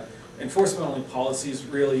advocacy side, enforcement-only policies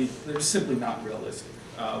really, they're just simply not realistic.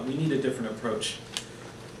 We need a different approach.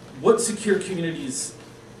 What Secure Communities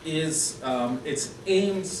is,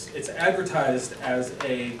 it's advertised as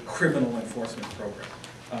a criminal enforcement program.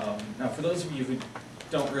 Now for those of you who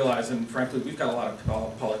don't realize, and frankly we've got a lot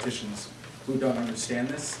of politicians who don't understand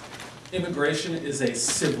this, immigration is a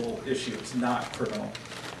civil issue, it's not criminal.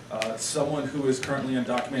 Someone who is currently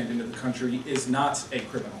undocumented into the country is not a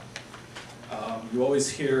criminal. You always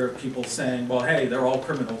hear people saying, well, hey, they're all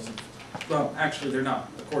criminals. Well, actually, they're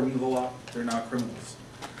not. According to the law, they're not criminals.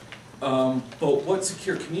 But what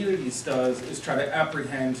Secure Communities does is try to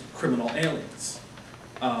apprehend criminal aliens.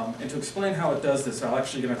 And to explain how it does this, I'm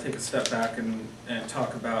actually going to take a step back and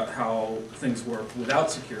talk about how things work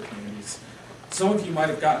without Secure Communities. Some of you might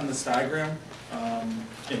have gotten this diagram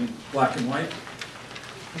in black and white.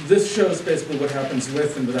 This shows basically what happens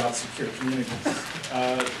with and without Secure Communities.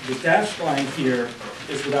 The dashed line here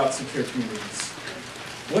is without Secure Communities.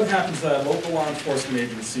 What happens is that a local law enforcement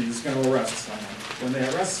agency is going to arrest someone. When they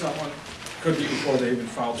arrest someone, could be before they even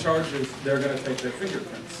file charges, they're going to take their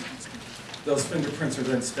fingerprints. Those fingerprints are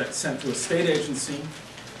then sent to a state agency,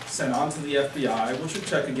 sent on to the FBI, which will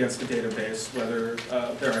check against a database whether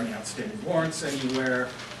there are any outstanding warrants anywhere,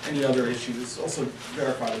 any other issues, also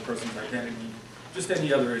verify the person's identity, just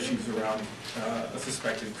any other issues around a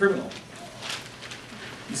suspected criminal.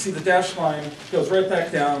 You see the dashed line goes right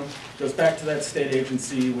back down, goes back to that state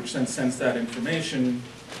agency, which then sends that information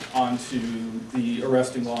onto the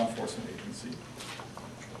arresting law enforcement agency.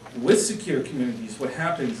 With Secure Communities, what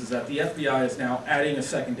happens is that the FBI is now adding a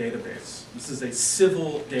second database. This is a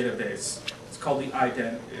civil database. It's called the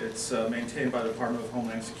IDENT. It's maintained by the Department of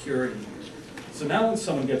Homeland Security. So now when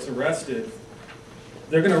someone gets arrested,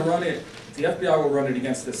 they're going to run it, the FBI will run it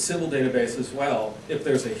against the civil database as well. If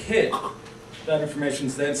there's a hit, that information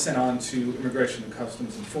is then sent on to Immigration and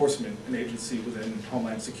Customs Enforcement, an agency within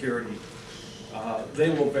Homeland Security. They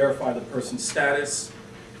will verify the person's status,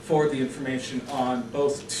 forward the information on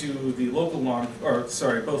both to the local law,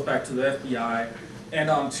 both back to the FBI and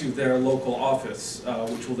onto their local office,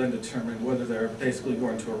 which will then determine whether they're basically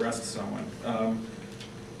going to arrest someone.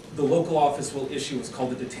 The local office will issue what's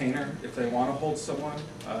called a detainer if they want to hold someone.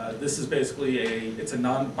 This is basically it's a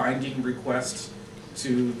non-binding request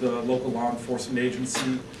to the local law enforcement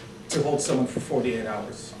agency to hold someone for 48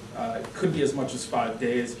 hours. It could be as much as 5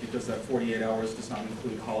 days because that 48 hours does not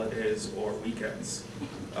include holidays or weekends.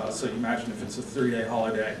 So you imagine if it's a 3-day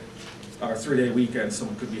holiday, or 3-day weekend,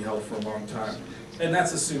 someone could be held for a long time. And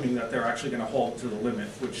that's assuming that they're actually going to hold to the limit,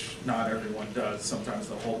 which not everyone does. Sometimes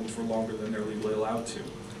they'll hold them for longer than they're legally allowed to.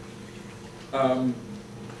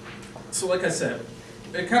 So like I said,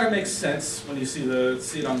 it kind of makes sense when you see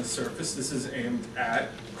it on the surface. This is aimed at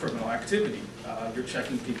criminal activity. You're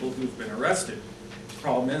checking people who've been arrested. The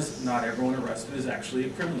problem is, not everyone arrested is actually a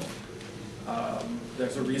criminal.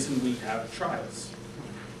 There's a reason we have trials.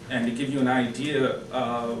 And to give you an idea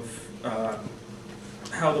of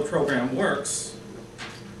how the program works,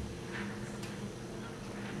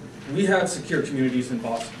 we have secure communities in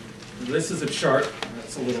Boston. This is a chart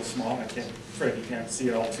that's a little small. Afraid you can't see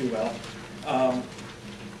it all too well.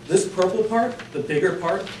 This purple part, the bigger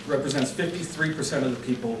part, represents 53% of the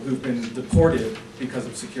people who've been deported because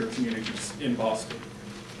of secure communities in Boston.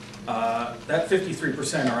 That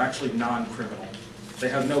 53% are actually non-criminal. They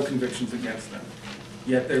have no convictions against them.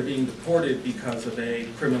 Yet they're being deported because of a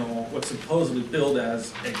criminal, what's supposedly billed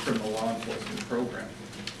as a criminal law enforcement program.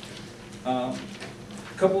 A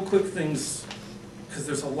couple of quick things, because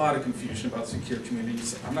there's a lot of confusion about secure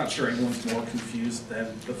communities. I'm not sure anyone's more confused than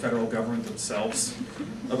the federal government themselves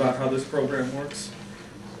about how this program works.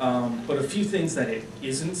 But a few things that it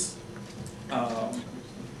isn't.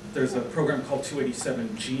 There's a program called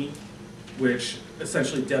 287G, which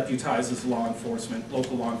essentially deputizes law enforcement,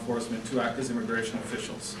 local law enforcement, to act as immigration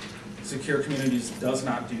officials. Secure communities does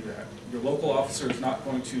not do that. Your local officer is not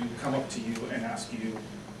going to come up to you and ask you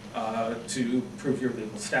to prove your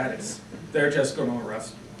legal status. They're just going to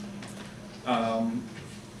arrest you.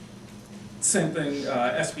 Same thing,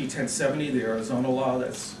 SB 1070, the Arizona law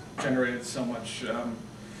that's generated so much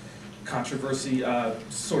controversy,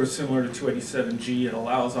 sort of similar to 287G. It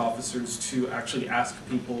allows officers to actually ask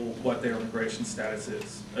people what their immigration status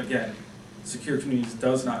is. Again, secure communities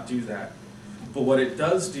does not do that. But what it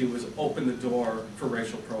does do is open the door for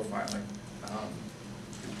racial profiling.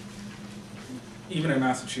 Even in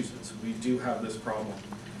Massachusetts, we do have this problem.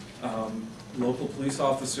 Local police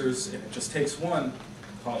officers, and it just takes one,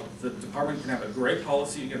 the department can have a great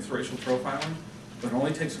policy against racial profiling, but it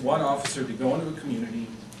only takes one officer to go into a community,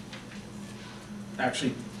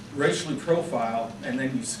 actually racially profile, and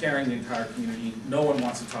then you scaring the entire community. No one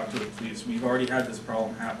wants to talk to the police. We've already had this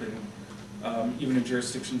problem happen, even in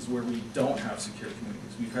jurisdictions where we don't have secure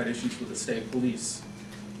communities. We've had issues with the state police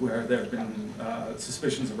where there have been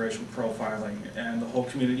suspicions of racial profiling, and the whole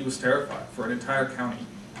community was terrified for an entire county.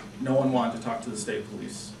 No one wanted to talk to the state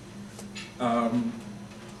police.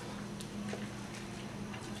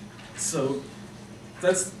 So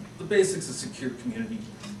that's the basics of secure community.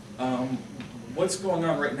 What's going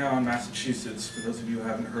on right now in Massachusetts, for those of you who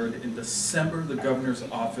haven't heard, in December the governor's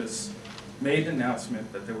office made an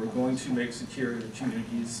announcement that they were going to make secure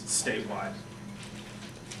communities statewide.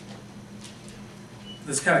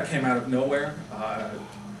 This kind of came out of nowhere.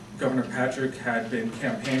 Governor Patrick had been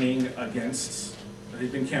campaigning against,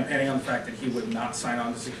 he'd been campaigning on the fact that he would not sign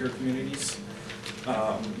on to secure communities.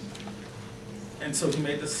 And so he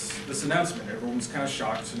made this announcement. Everyone was kind of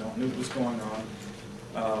shocked, no one knew what was going on.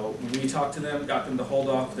 We talked to them, got them to hold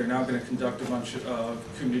off. They're now going to conduct a bunch of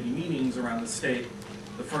community meetings around the state.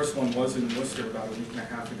 The first one was in Worcester about a week and a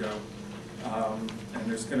half ago. And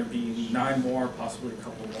there's going to be 9 more, possibly a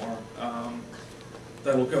couple more.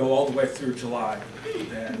 That'll go all the way through July.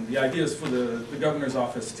 And the idea is for the governor's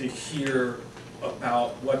office to hear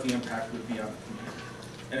about what the impact would be on the community.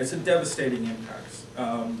 And it's a devastating impact.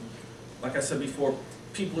 Like I said before,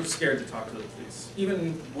 people are scared to talk to the police.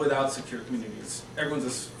 Even without secure communities, everyone's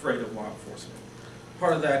afraid of law enforcement.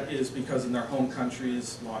 Part of that is because in their home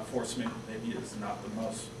countries, law enforcement maybe is not the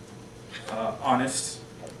most honest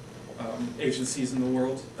agencies in the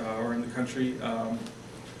world or in the country.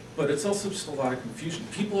 But it's also just a lot of confusion.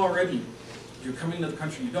 People already, you're coming to the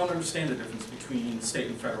country, you don't understand the difference between state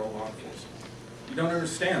and federal law enforcement. You don't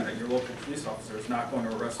understand that your local police officer is not going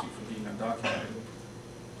to arrest you for being undocumented.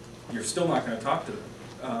 You're still not going to talk to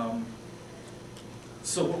them.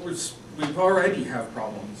 So we've already have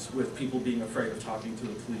problems with people being afraid of talking to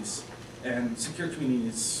the police, and secure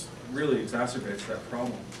communities really exacerbates that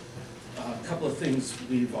problem. A couple of things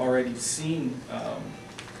we've already seen,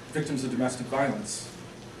 victims of domestic violence.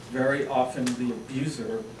 Very often the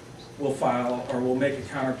abuser will file or will make a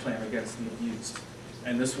counterclaim against the abused,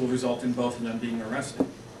 and this will result in both of them being arrested.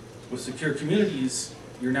 With secure communities,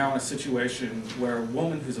 you're now in a situation where a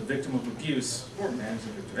woman who's a victim of abuse, or a man who's a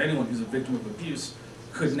victim, anyone who's a victim of abuse,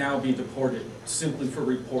 could now be deported simply for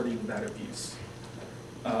reporting that abuse.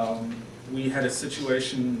 We had a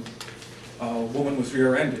situation, a woman was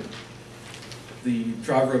rear-ended. The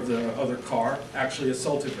driver of the other car actually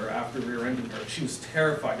assaulted her after rear-ending her. She was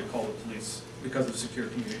terrified to call the police because of secure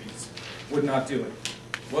communities. Would not do it.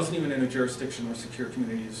 Wasn't even in a jurisdiction where secure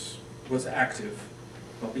communities was active.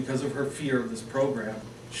 But because of her fear of this program,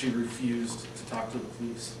 she refused to talk to the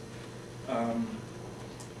police.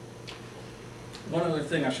 One other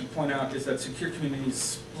thing I should point out is that secure communities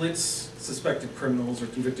splits suspected criminals or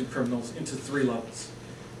convicted criminals into 3 levels.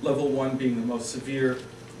 Level 1 being the most severe,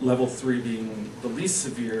 level 3 being the least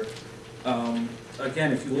severe.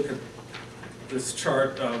 Again, if you look at this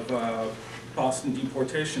chart of Boston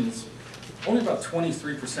deportations, only about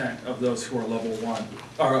 23% of those who are level 1,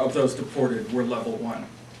 or of those deported, were level 1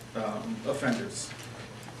 offenders.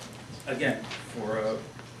 Again, for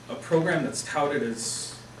a program that's touted as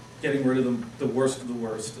getting rid of the worst of the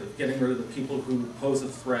worst, getting rid of the people who pose a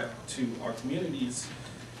threat to our communities,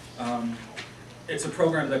 it's a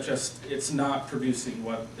program that it's not producing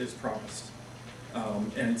what is promised.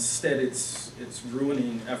 And instead it's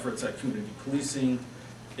ruining efforts at community policing,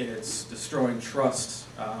 it's destroying trust,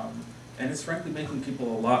 and it's frankly making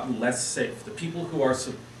people a lot less safe. The people who are,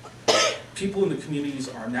 people in the communities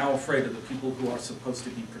are now afraid of the people who are supposed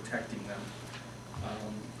to be protecting them.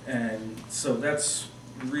 And so that's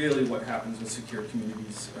really what happens with secure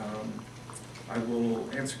communities. I will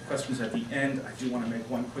answer questions at the end. I do want to make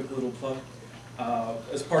one quick little plug.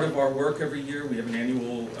 As part of our work every year, we have an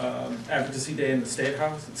annual Advocacy Day in the State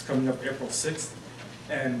House. It's coming up April 6th,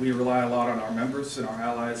 and we rely a lot on our members and our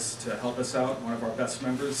allies to help us out. One of our best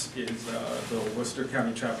members is the Worcester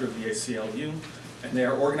County chapter of the ACLU, and they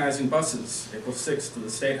are organizing buses April 6th to the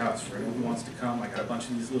State House for anyone who wants to come. I got a bunch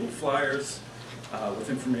of these little flyers with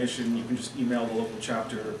information. You can just email the local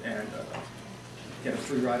chapter and get a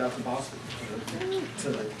free ride out to Boston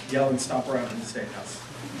to yell and stomp around in the State House.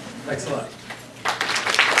 Thanks a lot.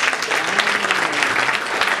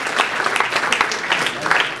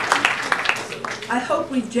 I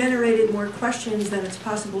hope we've generated more questions than it's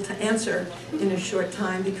possible to answer in a short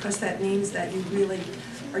time, because that means that you really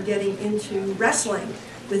are getting into wrestling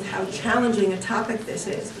with how challenging a topic this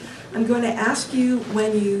is. I'm going to ask you,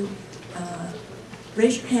 when you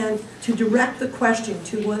raise your hand, to direct the question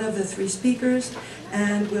to one of the 3 speakers,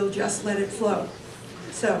 and we'll just let it flow.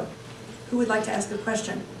 So, who would like to ask a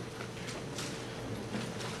question?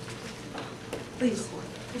 Please.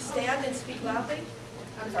 Just stand and speak loudly.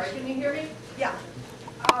 I'm sorry, can you hear me? Yeah.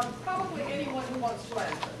 Probably anyone who wants to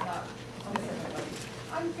answer, not everybody.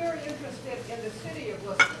 I'm very interested in the city of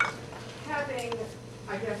Worcester having,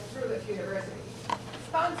 I guess through its university,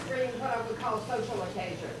 sponsoring what I would call social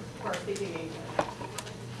occasions for speaking English.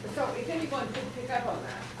 So if anyone could pick up on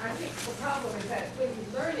that. I think the problem is that when you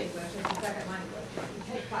learn English as a second language, you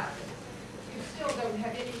take classes, you still don't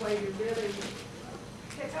have any way to really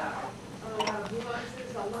pick up a lot of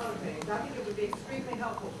nuances, a lot of things. I think it would be extremely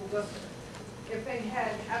helpful for Worcester if they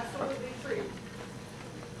had absolutely free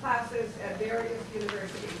classes at various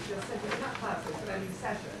universities, just simply, not classes, but I mean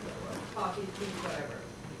sessions, coffee, tea, whatever,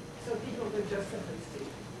 so people could just simply speak.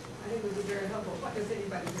 I think it would be very helpful. What does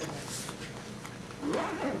anybody do?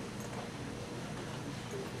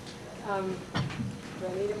 Do I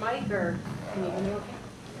need a mic, or can you hear me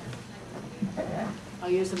okay? I'll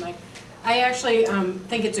use the mic. I actually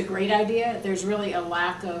think it's a great idea. There's really a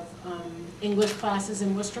lack of English classes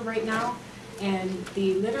in Worcester right now, and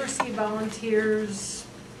the literacy volunteers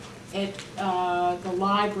at the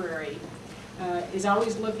library is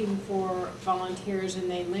always looking for volunteers, and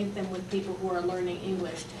they link them with people who are learning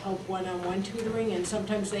English to help one-on-one tutoring, and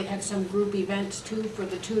sometimes they have some group events too for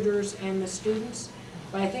the tutors and the students.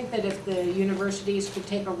 But I think that if the universities could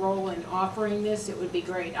take a role in offering this, it would be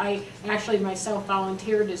great. I actually myself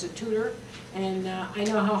volunteered as a tutor, and I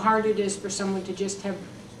know how hard it is for someone to just have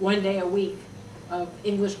 1 day a week of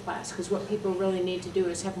English class, because what people really need to do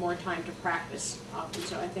is have more time to practice often.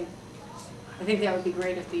 So I think that would be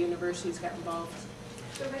great if the universities got involved.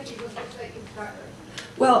 So maybe we'll just say you start.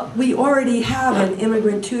 Well, we already have an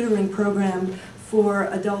immigrant tutoring program for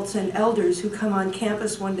adults and elders who come on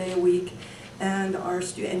campus 1 day a week. And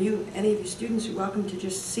any of you students are welcome to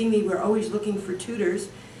just see me. We're always looking for tutors,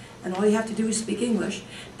 and all you have to do is speak English.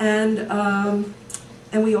 And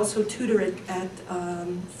we also tutor at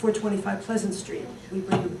 425 Pleasant Street. We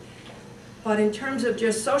bring them. But in terms of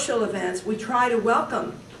just social events, we try to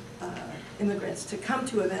welcome immigrants to come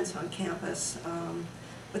to events on campus.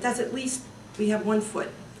 But that's at least, we have one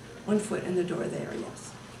foot in the door there,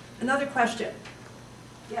 yes. Another question?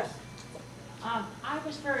 Yes. I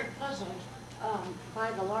was very puzzled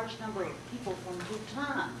by the large number of people from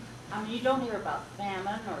Bhutan. I mean, you don't hear about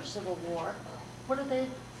famine or civil war. What are they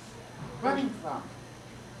running from?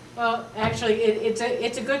 Well, actually, it's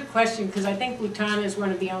a good question, because I think Bhutan is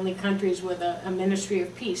one of the only countries with a Ministry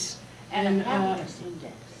of Peace. And a happiness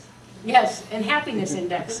index. Yes, and happiness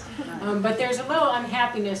index. But there's a little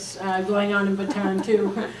unhappiness going on in Bhutan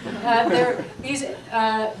too. The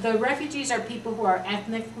refugees are people who are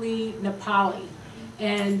ethnically Nepali.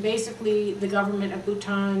 And basically, the government of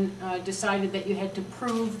Bhutan decided that you had to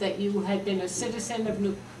prove that you had been a citizen of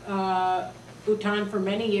Bhutan for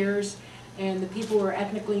many years. And the people who were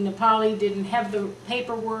ethnically Nepali didn't have the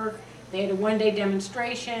paperwork. They had a one-day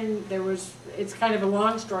demonstration. It's kind of a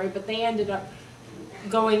long story, but they ended up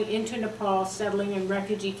going into Nepal, settling in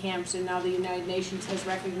refugee camps, and now the United Nations has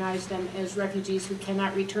recognized them as refugees who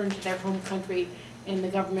cannot return to their home country, and the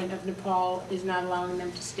government of Nepal is not allowing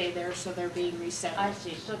them to stay there, so they're being resettled. I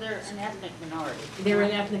see, so they're an ethnic minority. They're an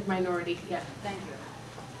ethnic minority, yeah. Thank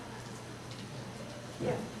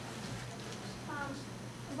you.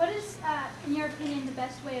 What is, in your opinion, the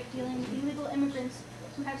best way of dealing with illegal immigrants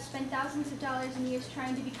who have spent thousands of dollars and years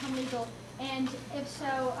trying to become legal? And if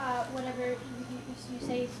so, whatever you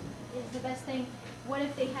say is the best thing, what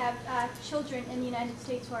if they have children in the United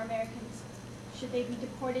States who are Americans? Should they be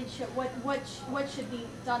deported? What should be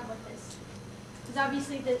done with this? Because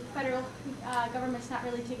obviously the federal government's not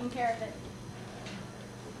really taking care of it.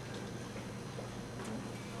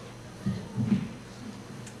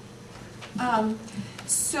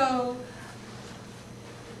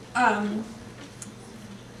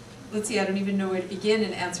 Let's see, I don't even know where to begin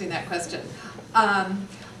in answering that question. I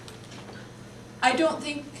don't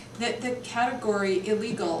think that the category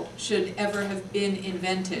illegal should ever have been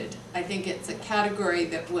invented. I think it's a category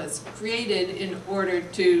that was created in order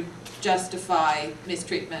to justify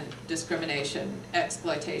mistreatment, discrimination,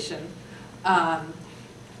 exploitation. And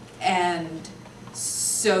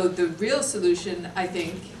so the real solution, I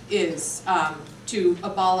think, is to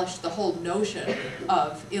abolish the whole notion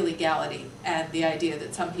of illegality and the idea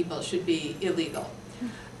that some people should be illegal.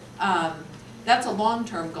 That's a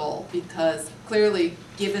long-term goal because clearly,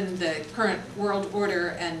 given the current world order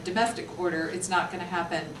and domestic order, it's not going to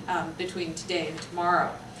happen between today and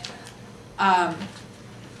tomorrow.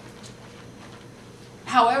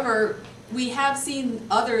 However, we have seen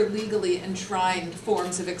other legally enshrined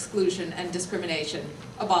forms of exclusion and discrimination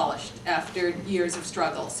abolished after years of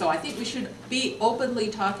struggle. So I think we should be openly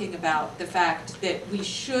talking about the fact that we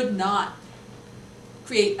should not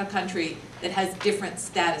create a country that has different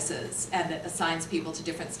statuses and that assigns people to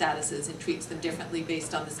different statuses and treats them differently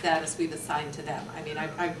based on the status we've assigned to them. I mean,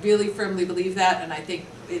 I really firmly believe that, and I think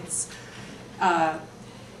it's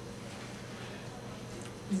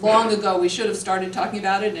long ago we should have started talking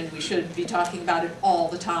about it, and we should be talking about it all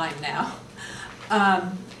the time now.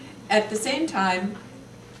 At the same time,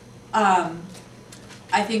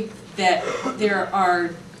 I think that there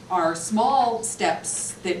are small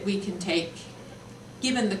steps that we can take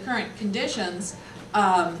given the current conditions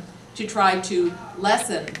to try to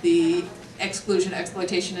lessen the exclusion,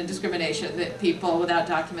 exploitation, and discrimination that people without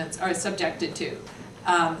documents are subjected to.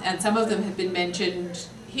 And some of them have been mentioned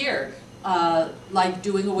here. Like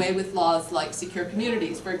doing away with laws like secure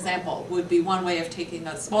communities, for example, would be one way of taking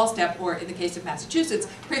a small step, or in the case of Massachusetts,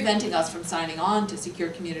 preventing us from signing on to secure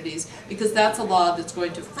communities, because that's a law that's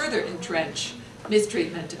going to further entrench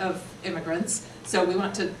mistreatment of immigrants. So we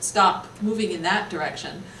want to stop moving in that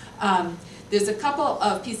direction. There's a couple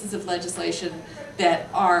of pieces of legislation that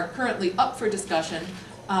are currently up for discussion.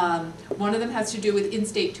 One of them has to do with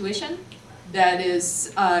in-state tuition. That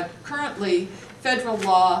is currently federal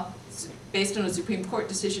law, based on a Supreme Court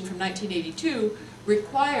decision from 1982,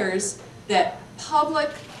 requires that public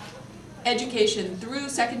education through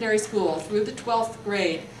secondary school, through the 12th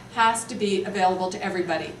grade, has to be available to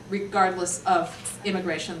everybody, regardless of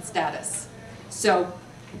immigration status. So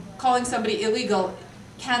calling somebody illegal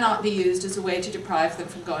cannot be used as a way to deprive them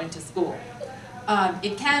from going to school.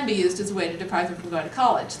 It can be used as a way to deprive them from going to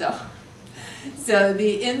college, though. So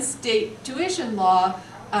the in-state tuition law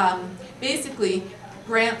basically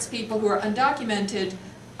grants people who are undocumented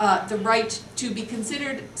the right to be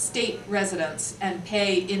considered state residents and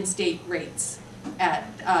pay in-state rates at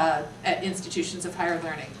institutions of higher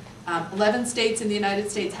learning. 11 states in the United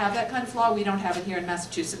States have that kind of law. We don't have it here in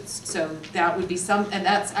Massachusetts. So that would be and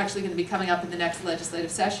that's actually going to be coming up in the next legislative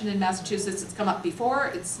session in Massachusetts. It's come up before.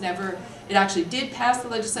 It actually did pass the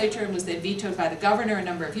legislature and was then vetoed by the governor a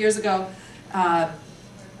number of years ago.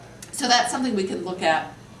 So that's something we can look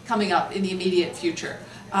at coming up in the immediate future.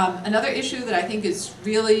 Another issue that I think is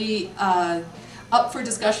really up for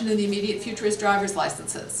discussion in the immediate future is driver's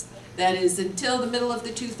licenses. That is, until the middle of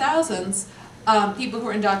the 2000s, people who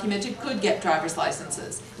are undocumented could get driver's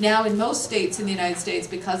licenses. Now in most states in the United States,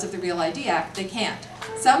 because of the Real ID Act, they can't.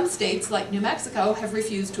 Some states, like New Mexico, have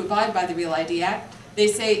refused to abide by the Real ID Act. they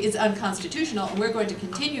say is unconstitutional, and we're going to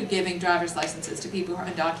continue giving driver's licenses to people who are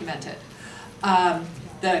undocumented.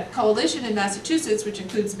 The coalition in Massachusetts, which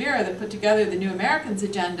includes MIRA, that put together the New Americans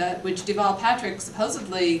agenda, which Deval Patrick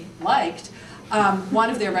supposedly liked, one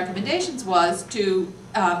of their recommendations was to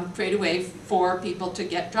create a way for people to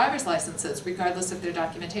get driver's licenses, regardless of their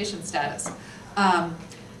documentation status.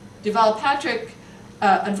 Deval Patrick,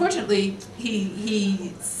 unfortunately,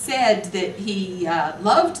 he said that he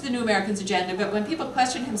loved the New Americans agenda, but when people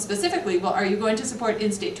questioned him specifically, well, are you going to support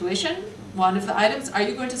in-state tuition? One of the items, are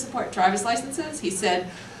you going to support driver's licenses? He said,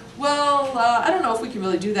 well, I don't know if we can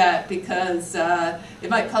really do that because it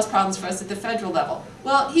might cause problems for us at the federal level.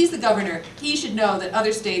 Well, he's the governor. He should know that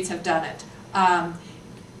other states have done it.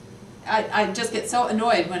 I just get so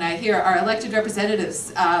annoyed when I hear our elected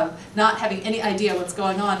representatives not having any idea what's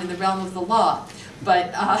going on in the realm of the law.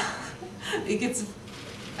 But I'm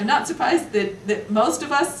not surprised that most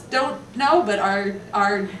of us don't know, but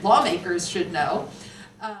our lawmakers should know.